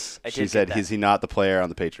 Yes, I did. She get said, that. "Is he not the player on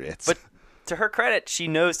the Patriots?" But to her credit, she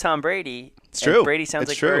knows Tom Brady. it's and true. Brady sounds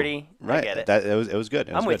it's like true. Birdie. Right. I get it. It was good.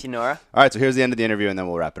 It was I'm with good. you, Nora. All right, so here's the end of the interview, and then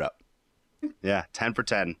we'll wrap it up. Yeah, 10 for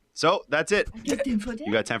 10. So that's it. Get them for that.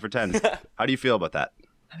 You got 10 for 10. How do you feel about that?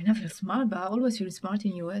 I mean, I feel smart, but I always feel smart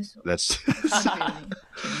in US. So. That's Really.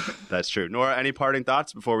 that's true. Nora, any parting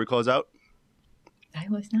thoughts before we close out? That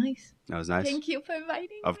was nice. That was nice. Thank you for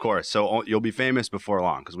inviting Of me. course. So you'll be famous before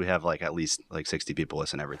long because we have at least 60 people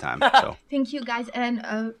listen every time. So Thank you, guys. And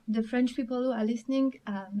the French people who are listening,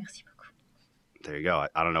 merci beaucoup. there you go.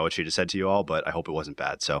 I don't know what she just said to you all, but I hope it wasn't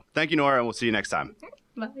bad. So thank you, Nora, and we'll see you next time.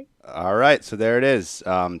 Bye. All right, so there it is.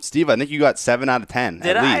 Steve, I think you got 7 out of 10.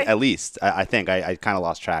 Did at I? Least, at least. I think. I kind of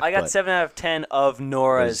lost track. I got but 7 out of 10 of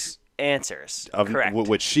Nora's answers. Correct.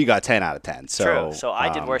 Which she got 10 out of 10. So, True. So I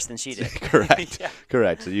did worse than she did. Correct. Yeah.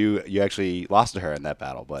 Correct. So you actually lost to her in that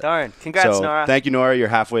battle. But Darn. Congrats, so, Nora. Thank you, Nora. You're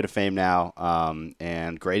halfway to fame now.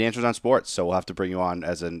 And great answers on sports. So we'll have to bring you on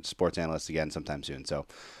as a sports analyst again sometime soon. So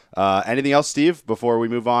anything else, Steve, before we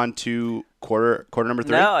move on to quarter number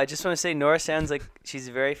 3? No, I just want to say Nora sounds like she's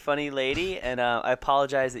a very funny lady, and I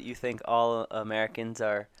apologize that you think all Americans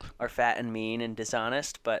are fat and mean and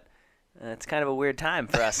dishonest, but it's kind of a weird time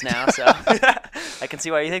for us now, so I can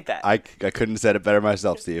see why you think that. I couldn't have said it better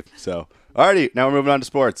myself, Steve. So, alrighty, now we're moving on to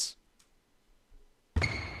sports.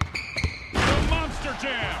 Monster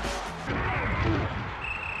Jam.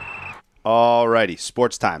 Alrighty,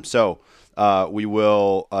 sports time. So we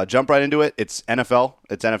will jump right into it. It's NFL.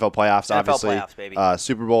 It's NFL playoffs, NFL obviously. playoffs, baby.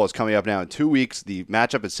 Super Bowl is coming up now in 2 weeks. The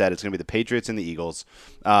matchup is set. It's going to be the Patriots and the Eagles.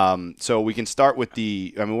 So we can start with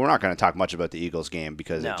we're not going to talk much about the Eagles game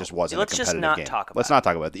because No. it just wasn't Let's a just competitive not game. talk about Let's it. not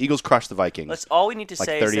talk about it. The Eagles crushed the Vikings All we need to like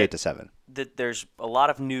say 38 to is 7. that there's a lot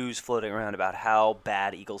of news floating around about how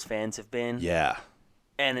bad Eagles fans have been. Yeah.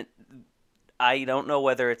 And I don't know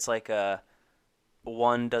whether it's like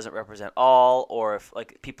one doesn't represent all, or if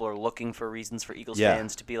like people are looking for reasons for Eagles Yeah.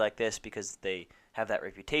 fans to be like this because they have that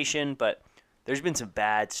reputation. But there's been some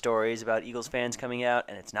bad stories about Eagles fans coming out,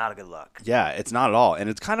 and it's not a good look. Yeah, it's not at all,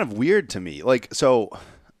 and it's kind of weird to me. I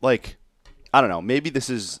don't know. Maybe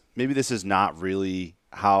this is not really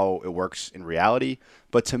how it works in reality,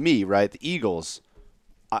 but to me, right, the Eagles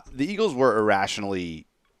were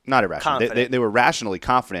not irrational. They were rationally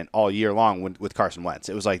confident all year long with Carson Wentz.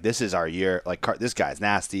 It was like, this is our year. Like, this guy's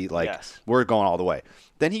nasty. Like, Yes. we're going all the way.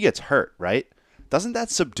 Then he gets hurt, right? Doesn't that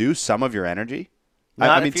subdue some of your energy?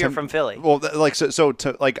 Not if you're from Philly. Well,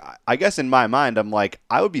 I guess in my mind, I'm like,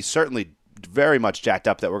 I would be certainly very much jacked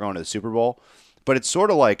up that we're going to the Super Bowl. But it's sort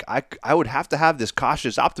of like I would have to have this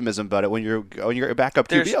cautious optimism about it when you're a backup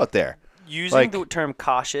QB out there. Using the term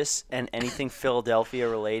cautious and anything Philadelphia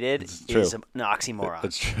related is an oxymoron.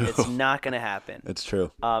 It's true. It's not going to happen. It's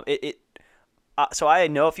true. So I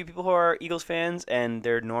know a few people who are Eagles fans, and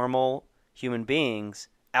they're normal human beings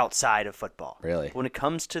outside of football. Really? When it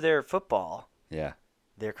comes to their football, Yeah.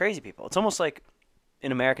 they're crazy people. It's almost like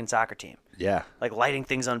an American soccer team. Yeah. Like lighting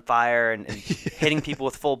things on fire and hitting people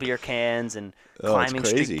with full beer cans and climbing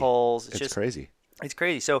crazy. street poles. It's crazy. It's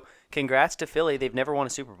crazy. So congrats to Philly. They've never won a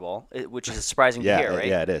Super Bowl, which is surprising to hear, right?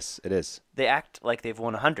 Yeah, it is. It is. They act like they've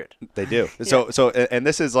won 100. They do. So, and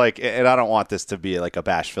this is like, and I don't want this to be like a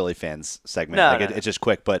bash Philly fans segment. No, It's just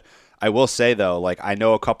quick, but I will say though, like I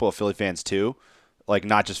know a couple of Philly fans too, like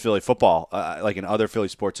not just Philly football, like in other Philly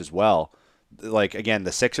sports as well. Like again,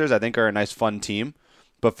 the Sixers I think are a nice fun team.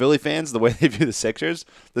 But Philly fans, the way they view the Sixers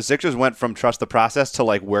went from trust the process to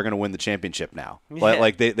like we're going to win the championship now. Yeah.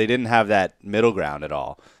 Like they didn't have that middle ground at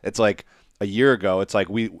all. It's like a year ago, it's like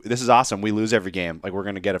this is awesome. We lose every game. Like we're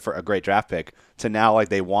going to get a great draft pick. To now, like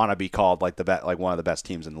they want to be called like one of the best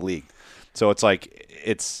teams in the league. So it's like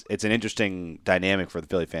it's an interesting dynamic for the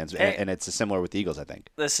Philly fans, and it's similar with the Eagles, I think.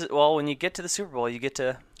 When you get to the Super Bowl, you get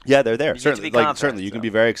to. Yeah, they're there. You get to be confident, Certainly, you can be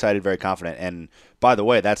very excited, very confident. And by the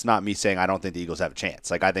way, that's not me saying I don't think the Eagles have a chance.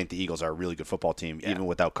 Like I think the Eagles are a really good football team, even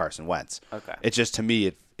without Carson Wentz. Okay. It's just to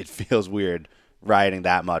me, it feels weird riding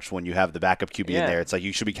that much when you have the backup QB in there. It's like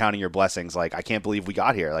you should be counting your blessings. Like I can't believe we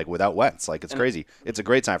got here like without Wentz. Like it's crazy. It's a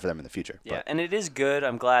great sign for them in the future. Yeah, but. and it is good.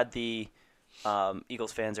 I'm glad the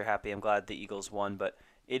Eagles fans are happy. I'm glad the Eagles won, but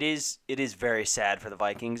it is very sad for the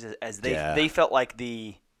Vikings as they felt like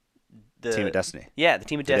the team of destiny. Yeah, the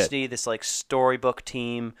team of destiny, this like storybook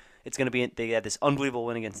team. It's going to be they had this unbelievable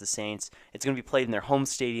win against the Saints. It's going to be played in their home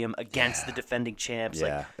stadium against the defending champs,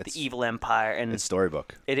 like the evil empire, and it's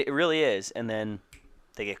storybook. It really is. And then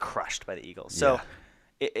they get crushed by the Eagles. So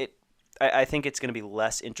I think it's going to be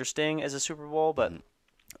less interesting as a Super Bowl, but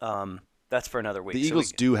that's for another week. The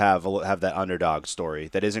Eagles do have that underdog story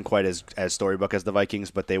that isn't quite as storybook as the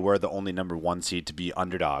Vikings, but they were the only number 1 seed to be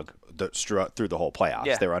underdog through the whole playoffs.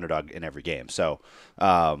 Yeah. They were underdog in every game. So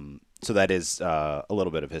that is a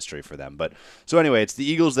little bit of history for them. But so anyway, it's the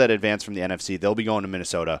Eagles that advance from the NFC. They'll be going to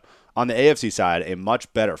Minnesota. On the AFC side, a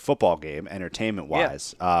much better football game,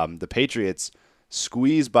 entertainment-wise. Yeah. The Patriots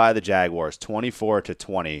squeezed by the Jaguars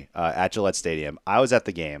 24-20 at Gillette Stadium. I was at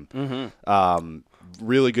the game. Mm-hmm.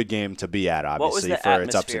 Really good game to be at, obviously, what was the for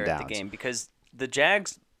its ups and atmosphere downs. at the game? Because the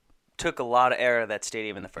Jags took a lot of air out of that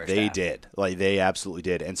stadium in the first half. They did. Like they absolutely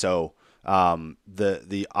did. And so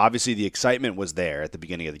the obviously the excitement was there at the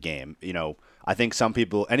beginning of the game. You know, I think some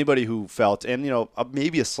people, anybody who felt, and you know,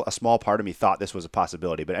 maybe a small part of me thought this was a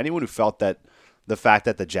possibility, but anyone who felt that the fact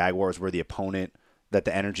that the Jaguars were the opponent, that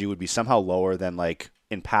the energy would be somehow lower than like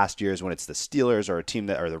in past years when it's the Steelers or a team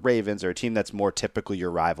or the Ravens or a team that's more typically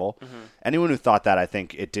your rival. Mm-hmm. Anyone who thought that, I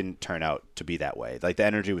think it didn't turn out to be that way. Like the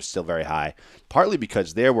energy was still very high, partly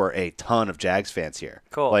because there were a ton of Jags fans here.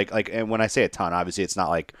 Cool. Like, and when I say a ton, obviously it's not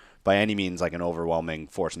like by any means like an overwhelming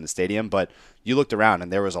force in the stadium, but you looked around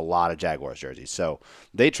and there was a lot of Jaguars jerseys. So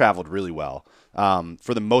they traveled really well.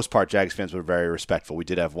 For the most part, Jags fans were very respectful. We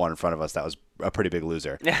did have one in front of us that was a pretty big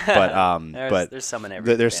loser, but there's some in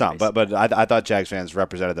every. There's some, but I thought Jags fans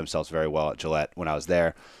represented themselves very well at Gillette when I was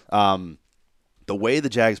there. The way the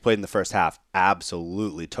Jags played in the first half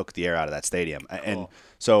absolutely took the air out of that stadium, and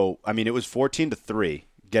so I mean it was 14-3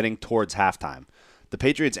 getting towards halftime. The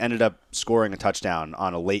Patriots ended up scoring a touchdown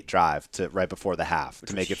on a late drive right before the half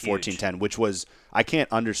to make it 14-10, which was I can't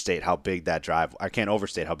overstate how big that drive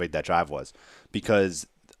was, because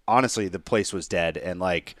honestly the place was dead and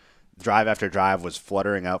like drive after drive was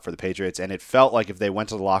fluttering out for the Patriots, and it felt like if they went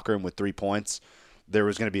to the locker room with 3 points, there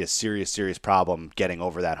was going to be a serious problem getting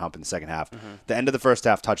over that hump in the second half. Mm-hmm. The end of the first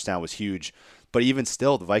half touchdown was huge. But even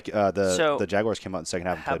still, the Jaguars came out in the second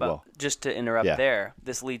half and played well. Just to interrupt there,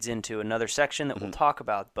 this leads into another section that we'll talk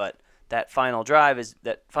about. But that final drive of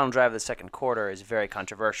the second quarter is very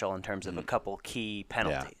controversial in terms of a couple key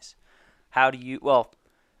penalties. Yeah. How do you? Well,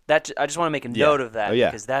 I just want to make a note of that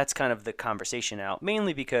because that's kind of the conversation now.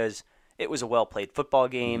 Mainly because it was a well played football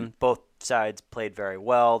game. Mm-hmm. Both sides played very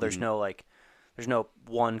well. There's there's no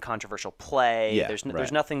one controversial play. Yeah,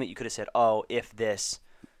 there's nothing that you could have said. Oh, if this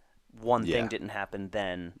one thing didn't happen,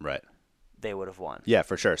 then they would have won. Yeah,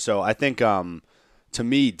 for sure. So I think, to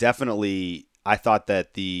me, definitely, I thought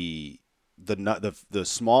that the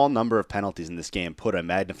small number of penalties in this game put a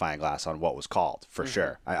magnifying glass on what was called, for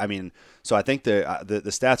sure. I mean, so I think the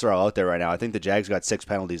stats are all out there right now. I think the Jags got 6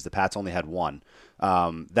 penalties. The Pats only had 1.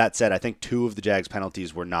 That said, I think 2 of the Jags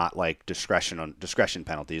penalties were not like discretion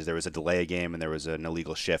penalties. There was a delay game and there was an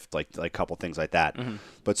illegal shift, like a couple things like that. Mm-hmm.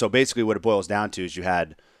 But so basically what it boils down to is you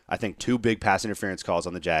had, I think, 2 big pass interference calls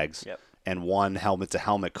on the Jags and 1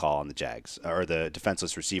 helmet-to-helmet call on the Jags, or the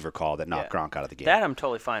defenseless receiver call that knocked Gronk out of the game. That I'm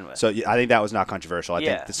totally fine with. So I think that was not controversial. I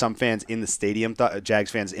think some fans in the stadium,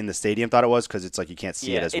 Jags fans in the stadium thought it was, because it's like you can't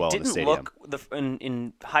see it as well in the stadium.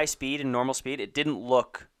 In high speed and normal speed, it didn't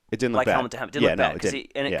look It didn't look like bad. helmet to helmet. It didn't look bad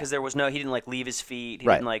it didn't. because there was he didn't like leave his feet. He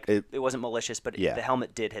Right. didn't like it wasn't malicious, but Yeah. the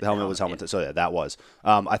helmet did hit. The helmet was helmet. So yeah, that was.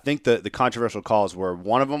 I think the controversial calls were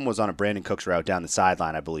one of them was on a Brandon Cooks route down the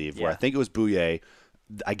sideline, I believe, where I think it was Bouye.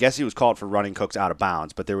 I guess he was called for running Cooks out of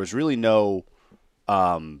bounds, but there was really no,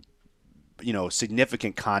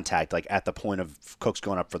 significant contact like at the point of Cooks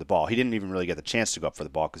going up for the ball. He didn't even really get the chance to go up for the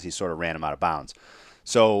ball because he sort of ran him out of bounds.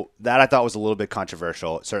 So that I thought was a little bit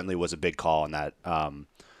controversial. It certainly was a big call on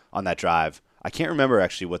that drive. I can't remember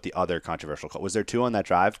actually what the other controversial call was. There 2 on that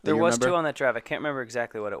drive? There was remember? 2 on that drive. I can't remember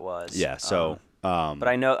exactly what it was. Yeah. So, but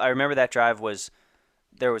I remember that drive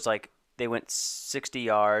there was like they went 60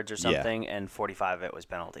 yards or something, and 45 of it was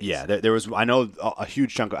penalties. Yeah, there was. I know a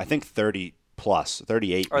huge chunk. I think 30 plus,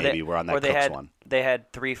 38 maybe were on that Cooks one. They had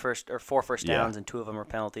 4 first downs, and 2 of them were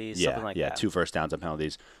penalties. Something like that. 2 first downs on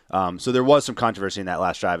penalties. So there was some controversy in that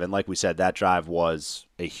last drive, and like we said, that drive was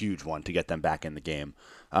a huge one to get them back in the game.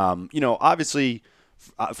 Obviously,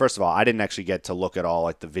 first of all, I didn't actually get to look at all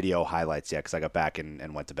like the video highlights yet because I got back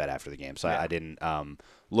and went to bed after the game, so I didn't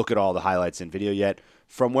look at all the highlights in video yet.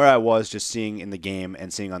 From where I was just seeing in the game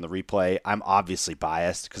and seeing on the replay, I'm obviously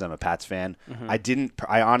biased because I'm a Pats fan. Mm-hmm.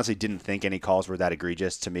 I honestly didn't think any calls were that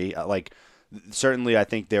egregious to me. Certainly, I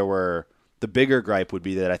think there were. The bigger gripe would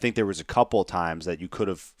be that I think there was a couple times that you could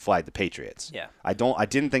have flagged the Patriots. Yeah. I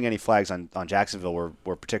didn't think any flags on Jacksonville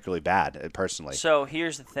were particularly bad, personally. So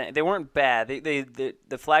here's the thing: they weren't bad. The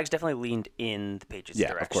flags definitely leaned in the Patriots'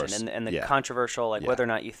 direction, of course. and the controversial, whether or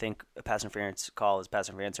not you think a pass interference call is pass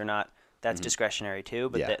interference or not, that's discretionary too.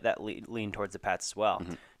 But that leaned towards the Pats as well.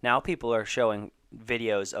 Now people are showing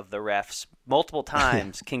videos of the refs multiple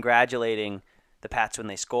times congratulating the Pats when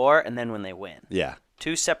they score and then when they win. Yeah.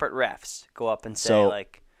 2 separate refs go up and say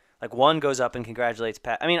like one goes up and congratulates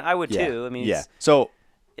Pat. I mean, I would too. I mean,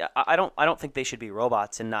 I don't think they should be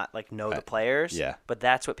robots and not know the players. Yeah. But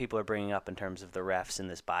that's what people are bringing up in terms of the refs and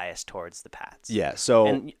this bias towards the Pats. Yeah. So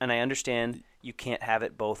and I understand you can't have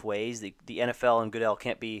it both ways. The NFL and Goodell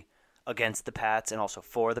can't be against the Pats and also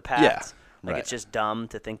for the Pats. Right. It's just dumb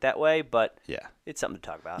to think that way. But it's something to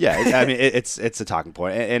talk about. Yeah. I mean, it's a talking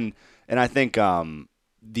point, and I think.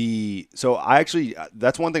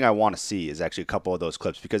 That's one thing I want to see is actually a couple of those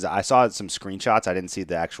clips because I saw some screenshots. I didn't see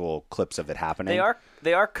the actual clips of it happening.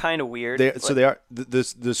 They are kind of weird. They are. The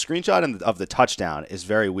screenshot of the touchdown is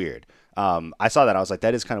very weird. I saw that. I was like,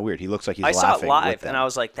 that is kind of weird. He looks like he's laughing. I saw it live, and I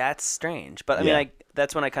was like, that's strange. But I mean,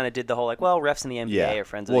 that's when I kind of did the whole refs in the NBA are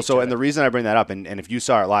friends with each other. And the reason I bring that up, and if you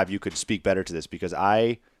saw it live, you could speak better to this because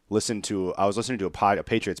I was listening to a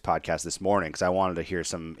Patriots podcast this morning because I wanted to hear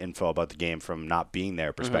some info about the game from not being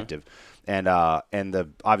there perspective. And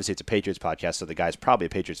obviously it's a Patriots podcast, so the guy's probably a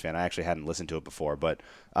Patriots fan. I actually hadn't listened to it before, but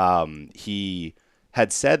he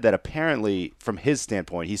had said that apparently from his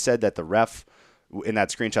standpoint, he said that the ref in that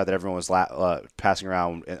screenshot that everyone was passing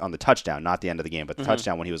around on the touchdown, not the end of the game, but the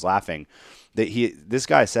touchdown when he was laughing, this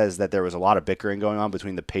guy says that there was a lot of bickering going on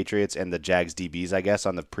between the Patriots and the Jags DBs, I guess,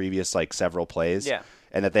 on the previous several plays. Yeah.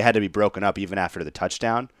 And that they had to be broken up even after the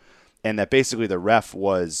touchdown, and that basically the ref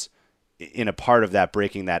was in a part of that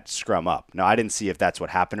breaking that scrum up. Now, I didn't see if that's what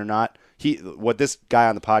happened or not. What this guy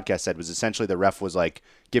on the podcast said was essentially the ref was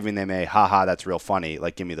giving them a haha, that's real funny,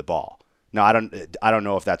 give me the ball. No, I don't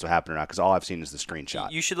know if that's what happened or not because all I've seen is the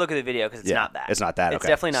screenshot. You should look at the video because it's not that. It's not that. It's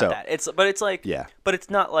okay. definitely not that. But it's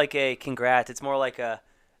not like a congrats. It's more like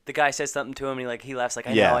the guy says something to him and he laughs I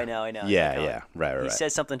know. Yeah. Right. He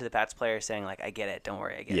says something to the Pats player saying I get it. Don't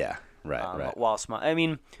worry, I get it. Yeah. Right. While smile. I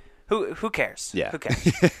mean, who cares? Yeah. Who cares?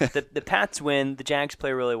 The Pats win. The Jags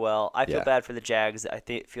play really well. I feel bad for the Jags. I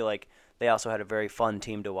feel like they also had a very fun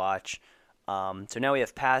team to watch. So now we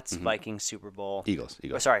have Pats, Vikings, Super Bowl. Eagles.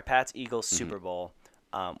 Pats, Eagles, Super Bowl.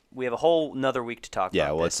 We have a whole another week to talk about.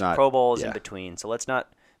 Yeah, well, this. it's not Pro Bowl is in between, so let's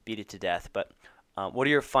not beat it to death. But what are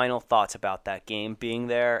your final thoughts about that game being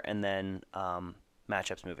there, and then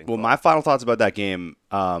matchups moving forward? My final thoughts about that game,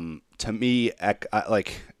 to me,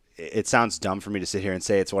 it sounds dumb for me to sit here and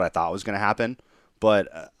say it's what I thought was going to happen,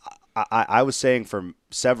 but I was saying for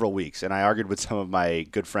several weeks, and I argued with some of my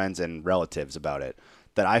good friends and relatives about it,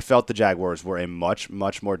 that I felt the Jaguars were a much,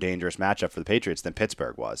 much more dangerous matchup for the Patriots than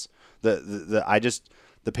Pittsburgh was.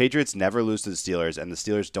 The Patriots never lose to the Steelers, and the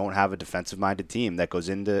Steelers don't have a defensive-minded team that goes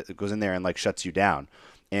in there and shuts you down.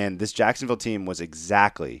 And this Jacksonville team was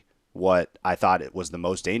exactly what I thought it was the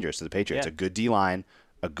most dangerous to the Patriots. Yeah. A good D-line,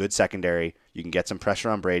 a good secondary. You can get some pressure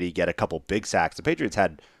on Brady, get a couple big sacks. The Patriots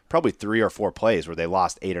had probably 3 or 4 plays where they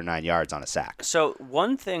lost 8 or 9 yards on a sack. So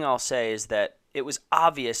one thing I'll say is that it was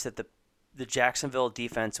obvious that the Jacksonville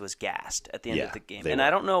defense was gassed at the end of the game. And I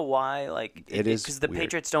don't know why, it is because the weird.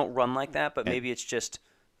 Patriots don't run like that, but maybe it's just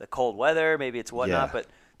the cold weather, maybe it's whatnot, but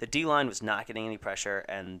The D-line was not getting any pressure,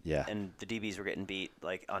 and Yeah. and the DBs were getting beat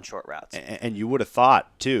like on short routes. And you would have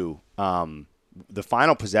thought, too, the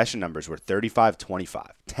final possession numbers were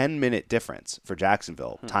 35-25. 10-minute difference for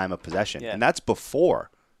Jacksonville, time of possession. Yeah. And that's before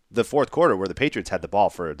the fourth quarter where the Patriots had the ball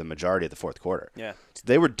for the majority of the fourth quarter. Yeah. So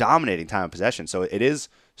they were dominating time of possession. So it is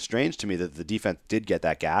strange to me that the defense did get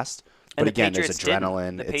that gassed. But And the again, there's Patriots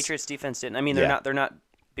adrenaline. The It's- Patriots defense didn't. I mean, they're not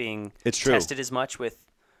being It's true. tested as much with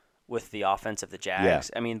the offense of the Jags.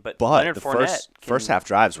 Yeah. I mean, but But Leonard the Fournette first half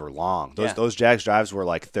drives were long. Yeah. Those Jags drives were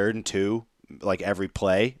like 3rd and 2, like every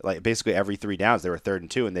play, like basically every 3 downs they were 3rd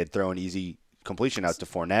and 2, and they'd throw an easy completion out to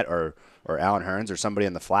Fournette or Allen Hurns or somebody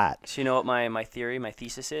in the flat. So you know what my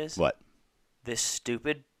thesis is? What? This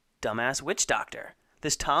stupid, dumbass witch doctor.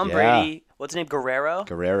 This Tom Yeah. Brady, what's his name, Guerrero?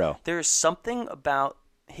 Guerrero. Something about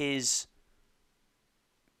his,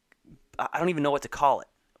 I don't even know what to call it.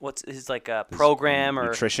 What's his like program or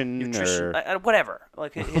nutrition or whatever.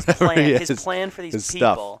 Like his plan, his plan for these his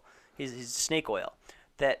people, his snake oil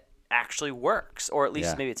that actually works, or at least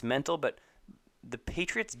Yeah. maybe it's mental. But the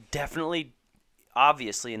Patriots definitely,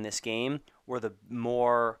 obviously in this game, were the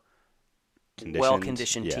more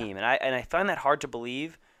well-conditioned yeah. team, and I find that hard to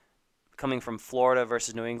believe, coming from Florida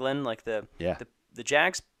versus New England. Like the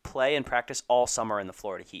Jags play and practice all summer in the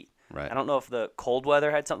Florida heat. Right. I don't know if the cold weather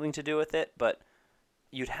had something to do with it, but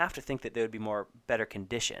you'd have to think that they would be better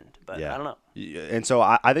conditioned. But I don't know. And so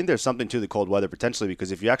I think there's something to the cold weather potentially,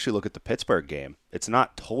 because if you actually look at the Pittsburgh game, it's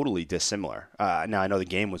not totally dissimilar. Now, I know the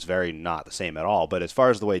game was very not the same at all, but as far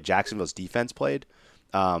as the way Jacksonville's defense played,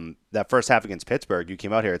 that first half against Pittsburgh, you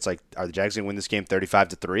came out here, it's like, are the Jags going to win this game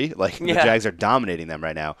 35-3? Like, the Jags are dominating them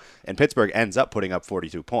right now. And Pittsburgh ends up putting up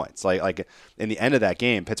 42 points. Like in the end of that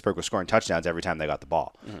game, Pittsburgh was scoring touchdowns every time they got the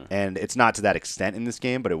ball. Mm-hmm. And it's not to that extent in this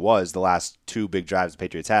game, but it was the last 2 big drives the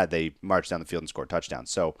Patriots had. They marched down the field and scored touchdowns.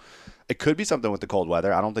 So it could be something with the cold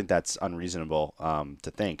weather. I don't think that's unreasonable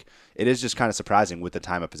to think. It is just kind of surprising with the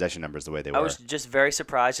time of possession numbers the way they were. I was just very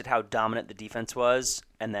surprised at how dominant the defense was,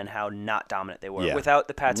 and then how not dominant they were, Yeah. without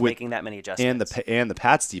the Pats making that many adjustments. And the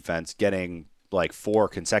Pats defense getting like 4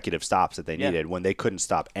 consecutive stops that they needed when they couldn't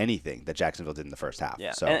stop anything that Jacksonville did in the first half.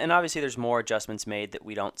 Yeah, So, and obviously there's more adjustments made that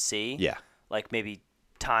we don't see. Yeah. Like maybe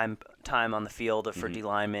time on the field for D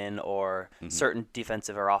linemen or certain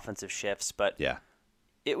defensive or offensive shifts, but yeah.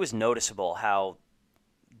 it was noticeable how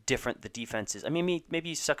different the defense is. I mean, maybe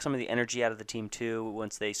you suck some of the energy out of the team too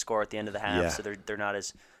once they score at the end of the half, Yeah. so they're not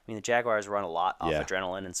as. I mean, the Jaguars run a lot off Yeah.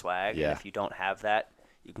 adrenaline and swag, Yeah. and if you don't have that,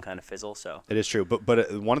 you can kind of fizzle. So It is true,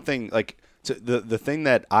 but one thing, like, so the thing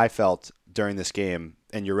that I felt during this game,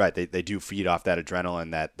 and you're right, they do feed off that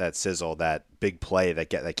adrenaline, that sizzle, that big play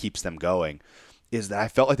that keeps them going, is that I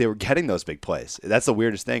felt like they were getting those big plays. That's the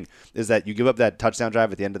weirdest thing, is that you give up that touchdown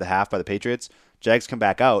drive at the end of the half by the Patriots, Jags come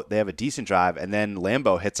back out, they have a decent drive, and then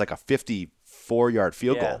Lambeau hits like a 54-yard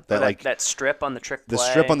field goal. That strip on the trick play. The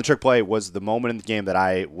strip on the trick play was the moment in the game that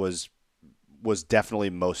I was definitely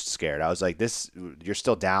most scared. I was like, you're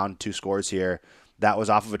still down 2 scores here. That was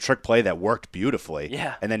off of a trick play that worked beautifully.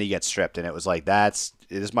 Yeah. And then he gets stripped, and it was like, this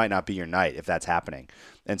might not be your night if that's happening.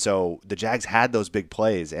 And so the Jags had those big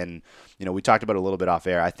plays, and we talked about it a little bit off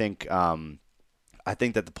air. I think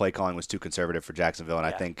that the play calling was too conservative for Jacksonville, and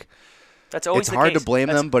I think that's always it's hard case. to blame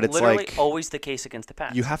That's them, but it's literally like always the case against the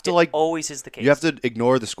Pats. you have to it like always is the case. You have to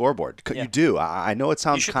ignore the scoreboard. Yeah. You do. I know it You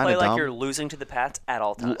sounds should kind play of like dumb. you're losing to the Pats at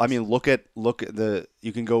all times. I mean, look at the.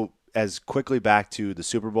 You can go as quickly back to the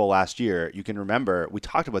Super Bowl last year. You can remember we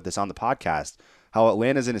talked about this on the podcast. How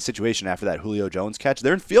Atlanta's in a situation after that Julio Jones catch.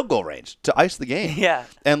 They're in field goal range to ice the game. Yeah.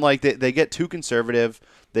 And like they get too conservative.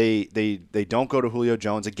 They don't go to Julio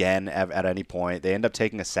Jones again at any point. They end up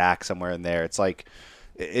taking a sack somewhere in there. It's like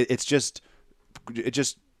it's just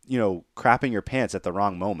crapping your pants at the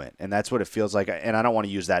wrong moment, and that's what it feels like. And I don't want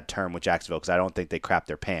to use that term with Jacksonville because I don't think they crap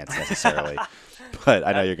their pants necessarily. But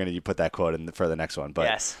I know you're going to put that quote in for the next one. But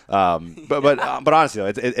yes. But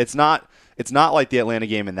honestly, though, it's not like the Atlanta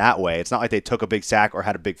game in that way. It's not like they took a big sack or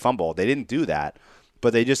had a big fumble. They didn't do that,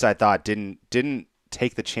 but they just, I thought, didn't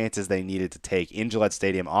take the chances they needed to take in Gillette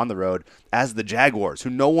Stadium on the road as the Jaguars, who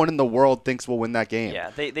no one in the world thinks will win that game.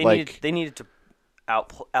 Yeah, they needed to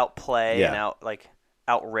outplay and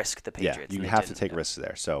out-risk the Patriots. Yeah, you have to take risks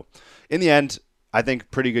there. So, in the end, I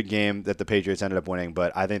think pretty good game that the Patriots ended up winning,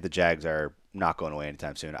 but I think the Jags are not going away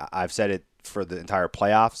anytime soon. I've said it for the entire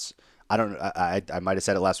playoffs. I might have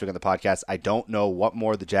said it last week on the podcast. I don't know what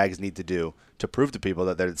more the Jags need to do to prove to people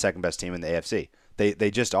that they're the second best team in the AFC.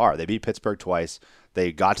 They just are. They beat Pittsburgh twice.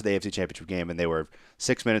 They got to the AFC Championship game, and they were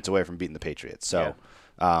 6 minutes away from beating the Patriots. So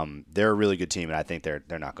they're a really good team, and I think they're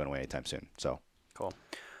not going away anytime soon. So cool.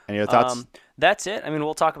 Any other thoughts? That's it. I mean,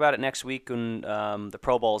 we'll talk about it next week when the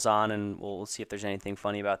Pro Bowl's on, and we'll see if there's anything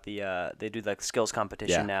funny about the they do like skills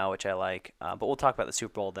competition now, which I like. But we'll talk about the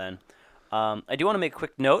Super Bowl then. I do want to make a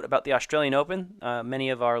quick note about the Australian Open. Many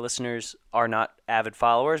of our listeners are not avid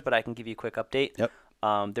followers, but I can give you a quick update. Yep.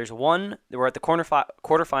 We're at the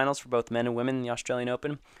quarterfinals for both men and women in the Australian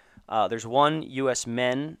Open. There's one U.S.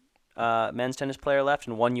 men's tennis player left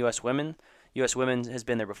and one U.S. women. U.S. women has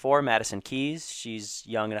been there before, Madison Keys. She's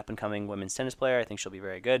young and up-and-coming women's tennis player. I think she'll be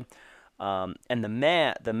very good. And the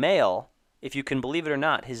male, if you can believe it or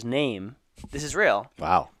not, his name, this is real,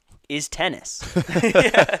 is Tennis.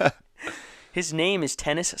 His name is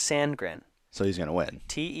Tennis Sandgren. So he's going to win.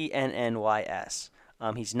 Tennys.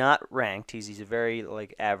 He's not ranked. He's a very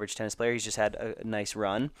average tennis player. He's just had a nice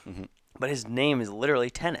run. Mm-hmm. But his name is literally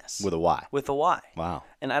Tennis. With a Y. With a Y. Wow.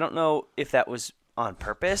 And I don't know if that was on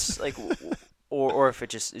purpose, or if it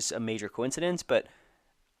just is a major coincidence, but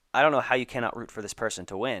I don't know how you cannot root for this person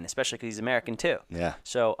to win, especially because he's American too. Yeah.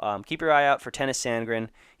 So keep your eye out for Tennis Sandgren.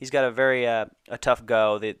 He's got a very a tough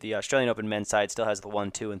go. The Australian Open men's side still has the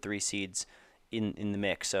 1, 2, and 3 seeds in the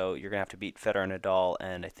mix, so you're gonna have to beat Federer, Nadal,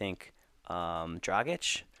 and I think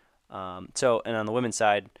Dragic. And on the women's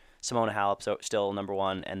side, Simona Halep still number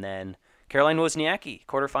 1, and then Caroline Wozniacki,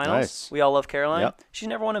 quarterfinals. Nice. We all love Caroline. Yep. She's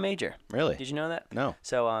never won a major. Really? Did you know that? No.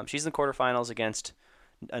 So she's in the quarterfinals against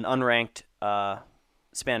an unranked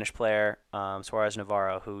Spanish player, Suarez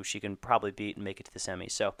Navarro, who she can probably beat and make it to the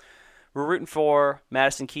semis. So we're rooting for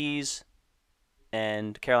Madison Keys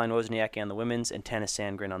and Caroline Wozniacki on the women's and Tennis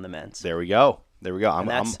Sandgren on the men's. There we go.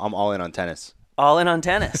 I'm all in on tennis. All in on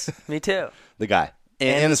tennis. Me too. The guy.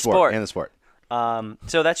 And the sport. And the sport.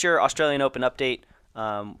 So that's your Australian Open update.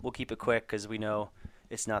 We'll keep it quick because we know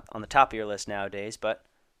it's not on the top of your list nowadays, but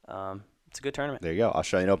it's a good tournament. There you go,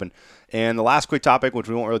 Australian Open. And the last quick topic, which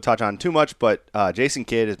we won't really touch on too much, but Jason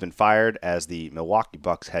Kidd has been fired as the Milwaukee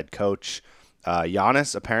Bucks head coach.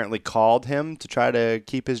 Giannis apparently called him to try to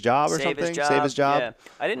keep his job or Save something. Save his job. Yeah.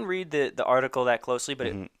 I didn't read the article that closely, but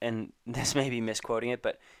and this may be misquoting it,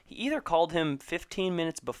 but he either called him 15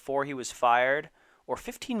 minutes before he was fired or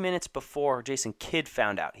 15 minutes before Jason Kidd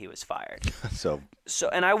found out he was fired. So,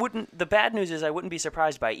 and the bad news is I wouldn't be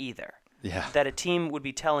surprised by either. Yeah. That a team would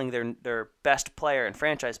be telling their best player and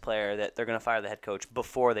franchise player that they're going to fire the head coach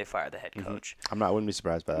before they fire the head coach. I wouldn't be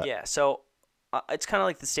surprised by that. Yeah. So it's kind of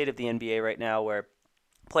like the state of the NBA right now where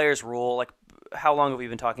players rule. Like, how long have we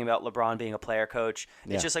been talking about LeBron being a player coach?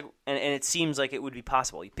 It's just like, and it seems like it would be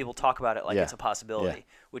possible. People talk about it like it's a possibility,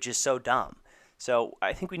 which is so dumb. So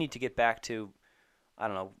I think we need to get back to, I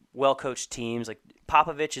don't know, well-coached teams. Like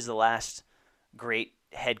Popovich is the last great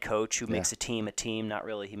head coach who makes a team, not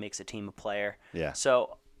really. He makes a team a player. Yeah.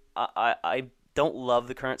 So I don't love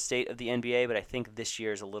the current state of the NBA, but I think this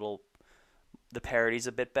year is the parity's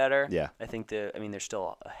a bit better. Yeah. I think there's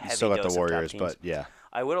still a heavy still got dose the Warriors, of top teams. but yeah.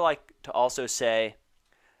 I would like to also say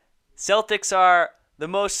Celtics are the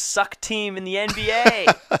most suck team in the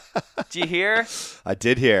NBA. Did you hear? I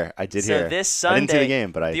did hear. So this Sunday, I didn't see the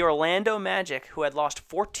game, but the Orlando Magic, who had lost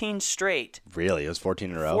 14 straight. Really? It was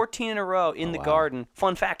 14 in a row? 14 in a row in the Garden.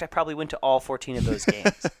 Fun fact, I probably went to all 14 of those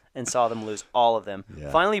games and saw them lose all of them.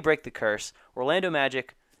 Yeah. Finally break the curse. Orlando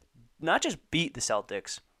Magic not just beat the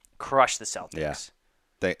Celtics, crushed the Celtics.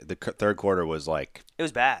 Yeah. The third quarter was like... It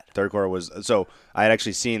was bad. Third quarter was... So I had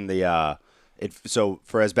actually seen the... So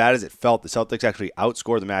for as bad as it felt, the Celtics actually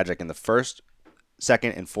outscored the Magic in the first,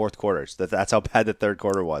 second, and fourth quarters. That's how bad the third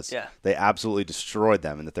quarter was. Yeah. They absolutely destroyed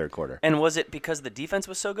them in the third quarter. And was it because the defense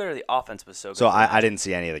was so good or the offense was so good? So I didn't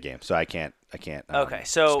see any of the game, so I can't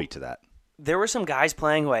speak to that. There were some guys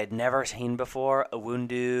playing who I had never seen before.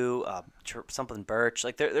 Awundu, something Birch.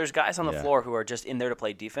 Like there's guys on the floor who are just in there to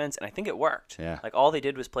play defense, and I think it worked. Yeah. Like all they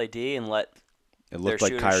did was play D and let. It looked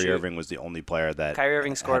like Kyrie Irving was the only player that Kyrie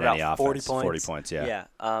Irving scored had about 40 points. 40 points, yeah.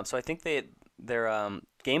 Yeah. So I think their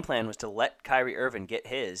game plan was to let Kyrie Irving get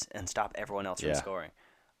his and stop everyone else from scoring,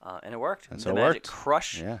 and it worked. And the Magic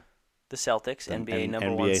crushed the Celtics, NBA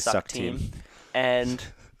number one suck team, and.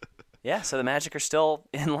 Yeah, so the Magic are still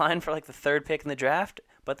in line for like the third pick in the draft,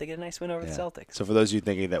 but they get a nice win over the Celtics. So for those of you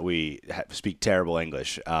thinking that we speak terrible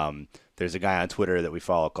English, there's a guy on Twitter that we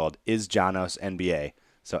follow called IsJanosNBA.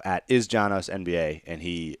 So at IsJanosNBA, and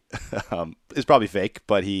he is probably fake,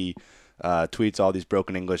 but he tweets all these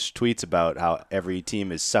broken English tweets about how every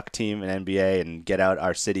team is suck team in NBA and get out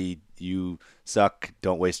our city, you suck,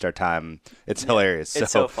 don't waste our time. It's hilarious.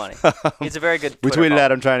 It's so funny. It's a very good We Twitter tweeted follow.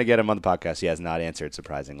 at him trying to get him on the podcast. He has not answered,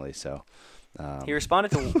 surprisingly. So he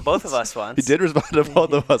responded to both of us once. He did respond to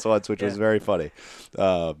both of us once, which was very funny.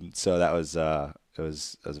 So that was it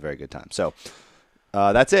was a very good time. So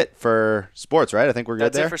That's it for sports, right? I think we're good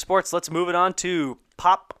That's there. it for sports. Let's move it on to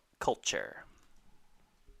pop culture.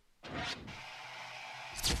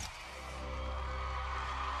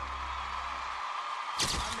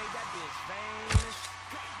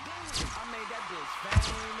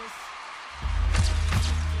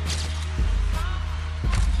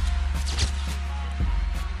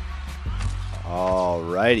 All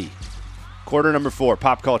righty. Quarter number 4,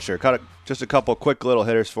 pop culture. Just a couple quick little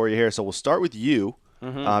hitters for you here. So we'll start with you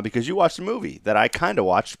because you watched a movie that I kind of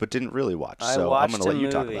watched but didn't really watch. So I'm going to let you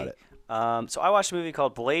talk about it. So I watched a movie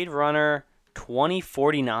called Blade Runner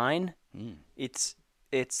 2049. It's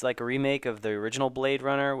like a remake of the original Blade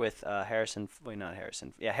Runner with Harrison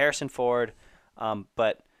Ford,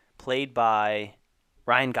 but played by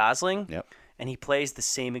Ryan Gosling. Yep. And he plays the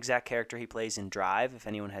same exact character he plays in Drive, if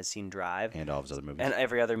anyone has seen Drive. And all of his other movies. And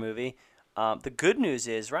every other movie. The good news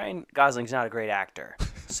is Ryan Gosling's not a great actor.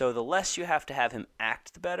 So the less you have to have him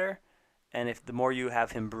act, the better. And if the more you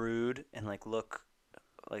have him brood and look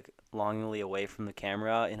longingly away from the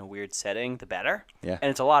camera in a weird setting, the better. Yeah.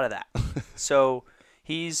 And it's a lot of that. So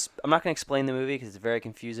I'm not going to explain the movie because it's very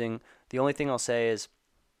confusing. The only thing I'll say is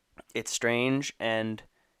it's strange and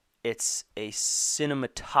it's a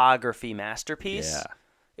cinematography masterpiece.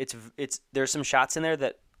 Yeah. There's some shots in there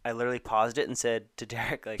that I literally paused it and said to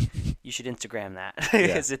Derek, you should Instagram that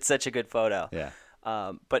because it's such a good photo. Yeah.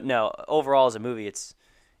 But no, overall as a movie, it's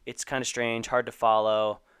kind of strange, hard to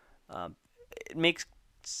follow. It makes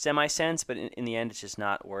semi-sense, but in the end, it's just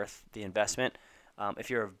not worth the investment.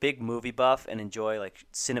 If you're a big movie buff and enjoy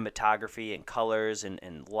cinematography and colors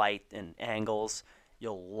and light and angles,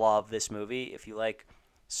 you'll love this movie. If you like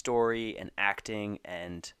story and acting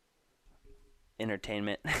and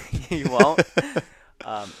entertainment, you won't.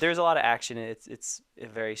 There's a lot of action. It's a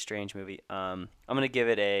very strange movie. I'm gonna give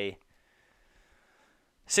it a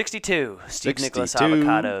 62. Steve Nicholas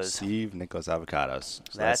Avocados. Steve Nicholas Avocados.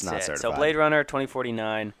 So that's not it. certified. So Blade Runner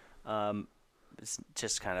 2049. It's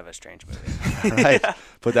just kind of a strange movie. Right.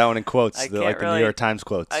 Put that one in quotes, the New York Times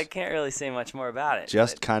quotes. I can't really say much more about it.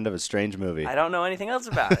 Just kind of a strange movie. I don't know anything else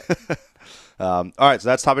about it. All right, so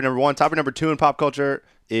that's topic number 1. Topic number 2 in pop culture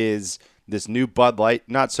is this new Bud Light,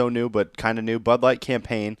 not so new, but kind of new Bud Light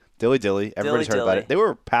campaign, Dilly Dilly. Everybody's heard about it. They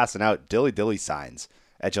were passing out Dilly Dilly signs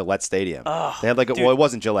at Gillette Stadium. Oh, they had it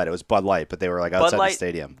wasn't Gillette, it was Bud Light, but they were outside the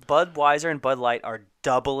stadium. Budweiser and Bud Light are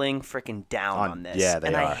doubling freaking down on this. Yeah, they are.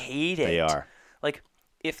 And I hate it. They are.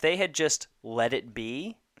 If they had just let it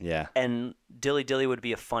be, yeah, and Dilly Dilly would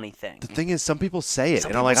be a funny thing. The thing is, some people say it,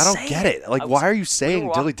 and I'm I don't get it. Why are you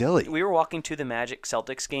saying Dilly Dilly? We were walking to the Magic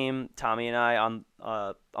Celtics game, Tommy and I,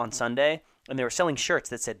 on Sunday, and they were selling shirts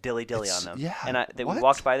that said Dilly Dilly on them. Yeah. And we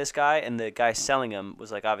walked by this guy, and the guy selling them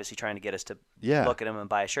was obviously trying to get us to look at him and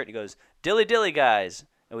buy a shirt. He goes, Dilly Dilly, guys.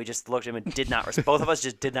 And we just looked at him and did not respond. Both of us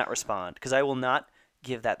just did not respond because I will not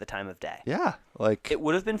give that the time of day. Yeah. It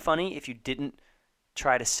would have been funny if you didn't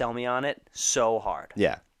try to sell me on it so hard.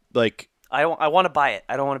 Yeah. I want to buy it.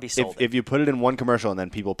 I don't want to be sold. If you put it in one commercial and then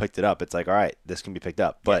people picked it up, it's all right, this can be picked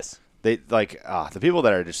up. But they the people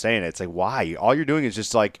that are just saying it, it's why? All you're doing is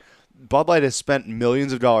just Bud Light has spent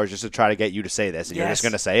millions of dollars just to try to get you to say this, and you're just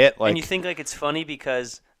going to say it. And you think it's funny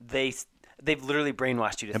because they've literally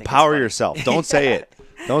brainwashed you to empower think it's yourself. Don't say it.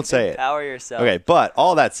 Don't say it. Empower yourself. Okay, but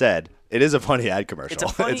all that said, it is a funny ad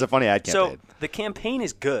commercial. It's a funny ad campaign. So the campaign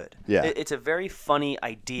is good. Yeah. It's a very funny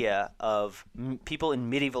idea of people in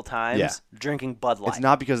medieval times drinking Bud Light. It's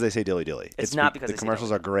not because they say Dilly Dilly. It's not because the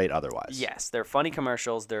commercials are great otherwise. Yes, they're funny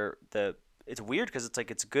commercials. It's weird because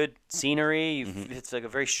it's good scenery. It's a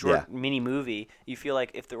very short mini movie. You feel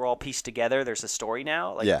like if they're all pieced together, there's a story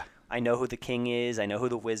now. I know who the king is. I know who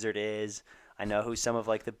the wizard is. I know who some of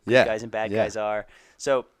the good guys and bad guys are.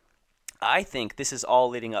 So I think this is all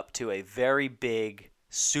leading up to a very big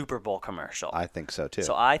Super Bowl commercial. I think so too.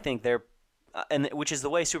 So I think they're, which is the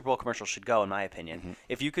way Super Bowl commercials should go, in my opinion.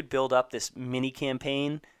 If you could build up this mini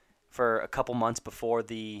campaign for a couple months before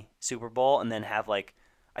the Super Bowl, and then have I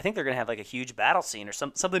think they're gonna have a huge battle scene or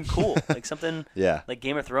something cool, something like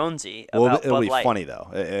Game of Thronesy. About it'll Bud be Light. funny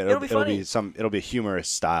though. It'll be funny. It'll be a humorous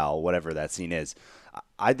style, whatever that scene is.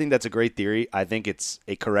 I think that's a great theory. I think it's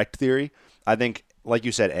a correct theory. I think, like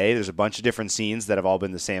you said, there's a bunch of different scenes that have all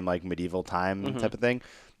been the same, medieval time type of thing.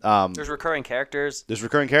 There's recurring characters.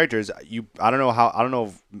 I don't know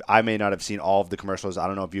if I may not have seen all of the commercials. I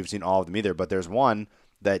don't know if you've seen all of them either, but there's one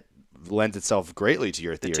that lends itself greatly to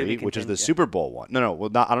your theory, which is the Super Bowl one. No, well,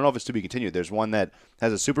 I don't know if it's to be continued. There's one that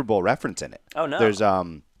has a Super Bowl reference in it. Oh no, there's I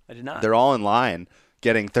did not. They're all in line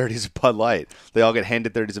getting 30s of Bud Light. They all get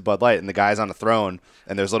handed 30s of Bud Light, and the guy's on a throne,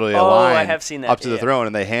 and there's literally a line I have seen that, up to the throne,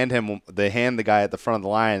 and they hand the guy at the front of the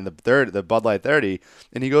line the Bud Light 30,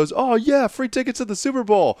 and he goes, "Oh yeah, free tickets to the Super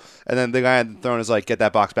Bowl." And then the guy at the throne is like, "Get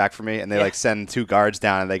that box back for me," and they like send 2 guards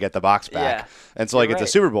down, and they get the box back. Yeah. And so like it's a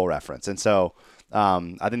Super Bowl reference, and so.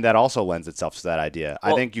 I think that also lends itself to that idea.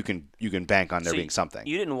 Well, I think you can bank on there being something.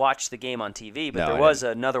 You didn't watch the game on TV, but there was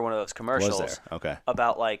another one of those commercials. Was there? Okay.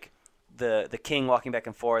 About like the king walking back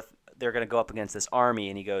and forth. They're going to go up against this army,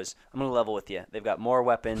 and he goes, "I'm going to level with you. They've got more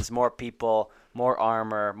weapons, more people, more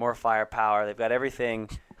armor, more firepower. They've got everything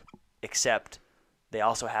except they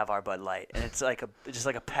also have our Bud Light." And it's like just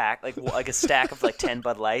like a pack, like a stack of like 10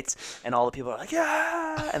 Bud Lights, and all the people are like,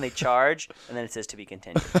 "Yeah!" and they charge, and then it says to be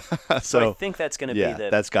continued. So I think that's going to be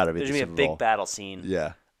that's got to be there's the going to be a Super Bowl. big battle scene.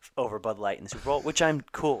 Yeah. Over Bud Light in the Super Bowl, which I'm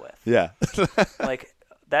cool with. Yeah. Like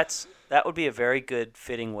that would be a very good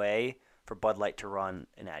fitting way for Bud Light to run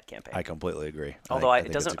an ad campaign. I completely agree. Although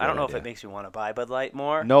it doesn't. I don't know if it makes me want to buy Bud Light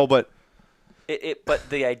more. No, but. But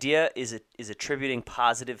the idea is attributing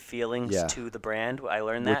positive feelings to the brand. I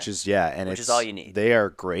learned that, which is all you need. They are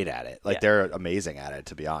great at it. Like they're amazing at it.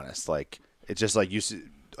 To be honest, like it's just like you see,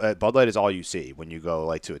 Bud Light is all you see when you go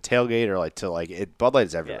like to a tailgate or like to like it. Bud Light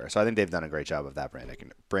is everywhere. So I think they've done a great job of that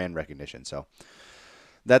brand recognition. So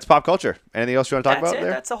that's pop culture. Anything else you want to talk about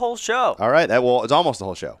there? That's the whole show. All right. It's almost the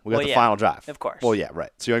whole show. We got the final drive. Of course. Well, yeah,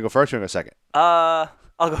 right. So you want to go first or you want to go second?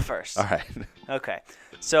 I'll go first. All right. Okay.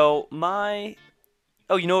 So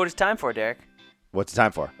you know what it's time for, Derek? What's the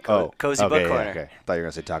time for? Cozy Book Corner. Okay. I thought you were going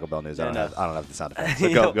to say Taco Bell News. I don't have the sound effects.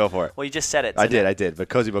 So go for it. Well, you just said it. So I did. But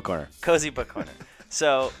Cozy Book Corner. Cozy Book Corner.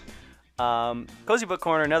 So, Cozy Book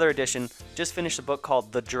Corner, another edition. Just finished a book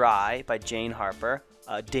called The Dry by Jane Harper.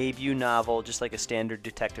 A debut novel, just like a standard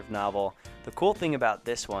detective novel. The cool thing about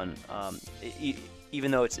this one,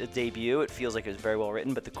 even though it's a debut, it feels like it was very well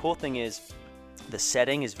written. But the cool thing is the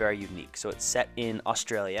setting is very unique. So it's set in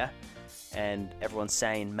Australia. And everyone's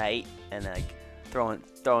saying mate and like throwing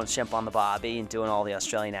shrimp on the barbie and doing all the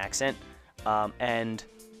Australian accent. And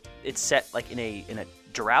it's set like in a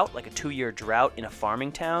drought, like a 2-year drought in a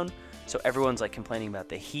farming town. So everyone's like complaining about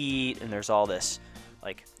the heat, and there's all this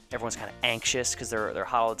like everyone's kind of anxious because they're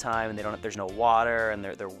hot all the time, and there's no water, and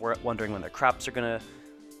they're wondering when their crops are gonna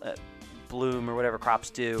bloom or whatever crops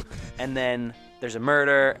do. And then there's a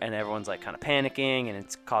murder, and everyone's like kind of panicking, and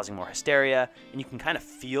it's causing more hysteria. And you can kind of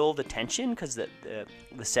feel the tension because the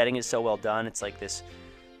setting is so well done. It's like this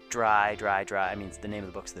dry. I mean, the name of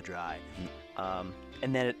the book's The Dry.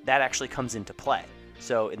 And then that actually comes into play.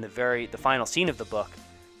 So in the final scene of the book,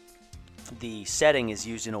 the setting is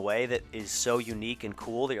used in a way that is so unique and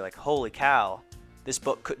cool that you're like, holy cow, this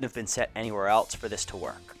book couldn't have been set anywhere else for this to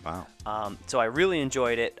work. Wow. So I really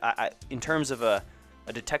enjoyed it. In terms of a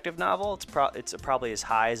detective novel, it's probably as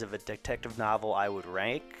high as of a detective novel I would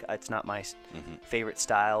rank. It's not my favorite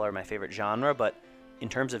style or my favorite genre, but in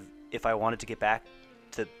terms of if I wanted to get back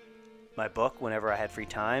to my book whenever I had free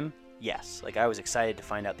time, yes. Like I was excited to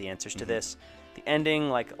find out the answers to this. The ending,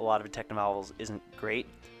 like a lot of detective novels, isn't great,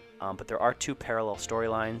 but there are 2 parallel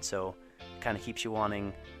storylines, so it kind of keeps you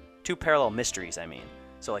wanting 2 parallel mysteries, I mean.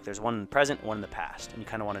 So like there's one in the present, one in the past, and you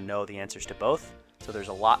kind of want to know the answers to both. So there's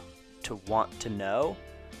a lot to want to know.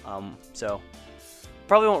 So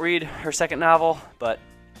probably won't read her second novel, but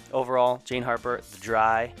overall, Jane Harper, The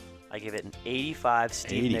Dry, I give it an 85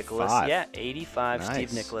 Steve Nicholas. Yeah, 85 nice.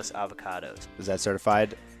 Steve Nicholas avocados. Is that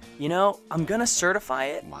certified? You know, I'm going to certify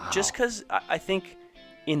it just because I think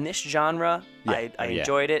in this genre, I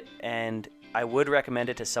enjoyed it, and I would recommend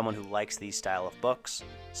it to someone who likes these style of books.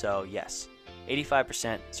 So, yes,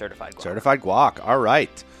 85% certified guac. Certified guac. All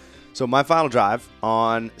right. So my final drive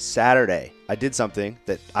on Saturday, I did something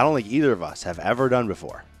that I don't think either of us have ever done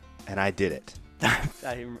before, and I did it.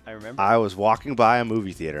 I remember. I was walking by a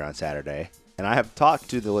movie theater on Saturday, and I have talked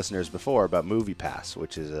to the listeners before about MoviePass,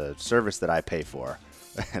 which is a service that I pay for,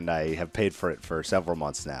 and I have paid for it for several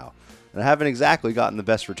months now. And I haven't exactly gotten the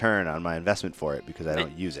best return on my investment for it because I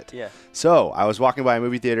don't use it. Yeah. So I was walking by a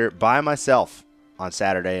movie theater by myself on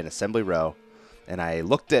Saturday in Assembly Row, and I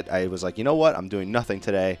was like, you know what? I'm doing nothing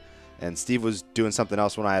today. And Steve was doing something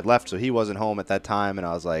else when I had left, so he wasn't home at that time. And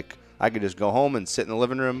I was like, I could just go home and sit in the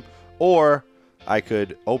living room, or I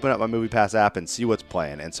could open up my MoviePass app and see what's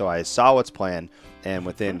playing. And so I saw what's playing, and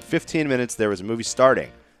within 15 minutes, there was a movie starting.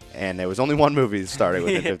 And there was only one movie starting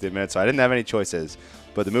within 15 minutes, so I didn't have any choices.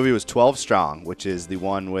 But the movie was 12 Strong, which is the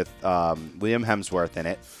one with Liam Hemsworth in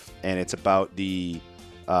it. And it's about the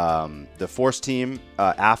force team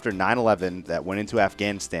after 9/11 that went into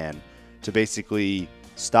Afghanistan to basically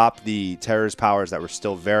stop the terrorist powers that were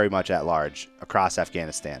still very much at large across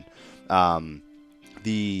Afghanistan.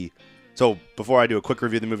 So before I do a quick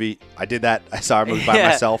review of the movie, I did that. I saw a movie by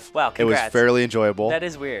myself. Wow, it was congrats. fairly enjoyable. That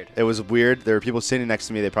is weird. It was weird. There were people sitting next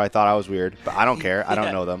to me. They probably thought I was weird, but I don't care. I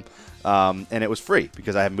don't know them. And it was free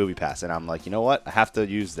because I have Movie Pass. And I'm like, you know what? I have to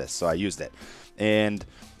use this. So I used it. And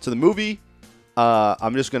so the movie,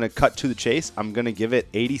 I'm just going to cut to the chase. I'm going to give it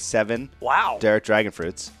 87 Wow. Derek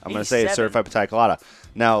Dragonfruits. I'm going to say it's 87. certified Pataya Colada.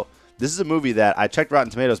 Now, this is a movie that I checked Rotten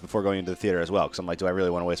Tomatoes before going into the theater as well because I'm like, do I really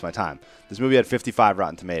want to waste my time? This movie had 55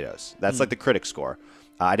 Rotten Tomatoes. That's like the critic score.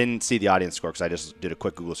 I didn't see the audience score because I just did a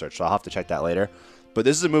quick Google search, so I'll have to check that later. But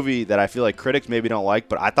this is a movie that I feel like critics maybe don't like,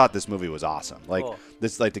 but I thought this movie was awesome. Like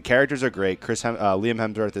the characters are great. Liam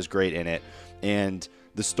Hemsworth is great in it, and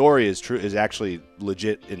the story is actually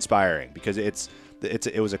legit inspiring because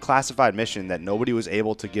it was a classified mission that nobody was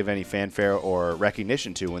able to give any fanfare or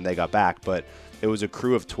recognition to when they got back, but it was a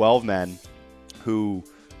crew of 12 men who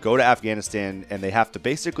go to Afghanistan and they have to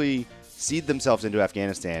basically seed themselves into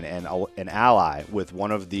Afghanistan and an ally with one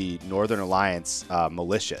of the Northern Alliance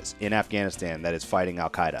militias in Afghanistan that is fighting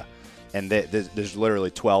Al-Qaeda. And there's literally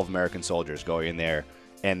 12 American soldiers going in there,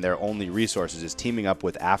 and their only resources is teaming up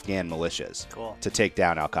with Afghan militias to take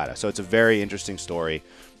down Al-Qaeda. So it's a very interesting story.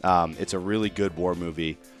 It's a really good war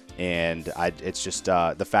movie, and it's just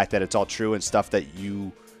the fact that it's all true and stuff that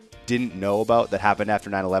you didn't know about that happened after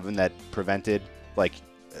 9/11 that prevented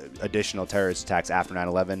additional terrorist attacks after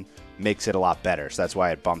 9/11 makes it a lot better. So that's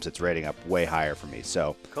why it bumps its rating up way higher for me.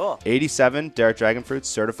 So cool. 87 Derek Dragonfruits,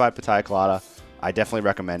 certified Pataya Colada. I definitely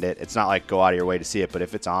recommend it. It's not like go out of your way to see it, but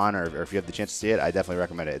if it's on or if you have the chance to see it, I definitely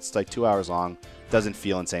recommend it. It's like 2 hours long. Doesn't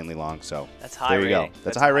feel insanely long. So that's high. There you rating. go.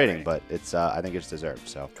 That's a high rating, but it's I think it's deserved.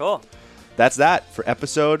 So cool. That's that for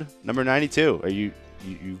episode number 92. Are you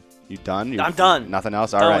done? I'm done. Nothing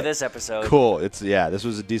else? Done All right. with this episode. Cool. This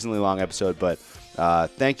was a decently long episode, but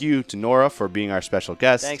thank you to Nora for being our special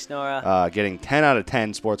guest. Thanks, Nora. Getting 10 out of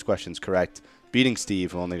 10 sports questions correct, beating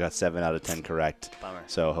Steve, who only got 7 out of 10 correct. Bummer.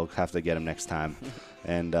 So he'll have to get him next time.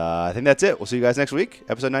 And I think that's it. We'll see you guys next week,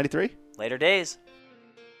 episode 93. Later days.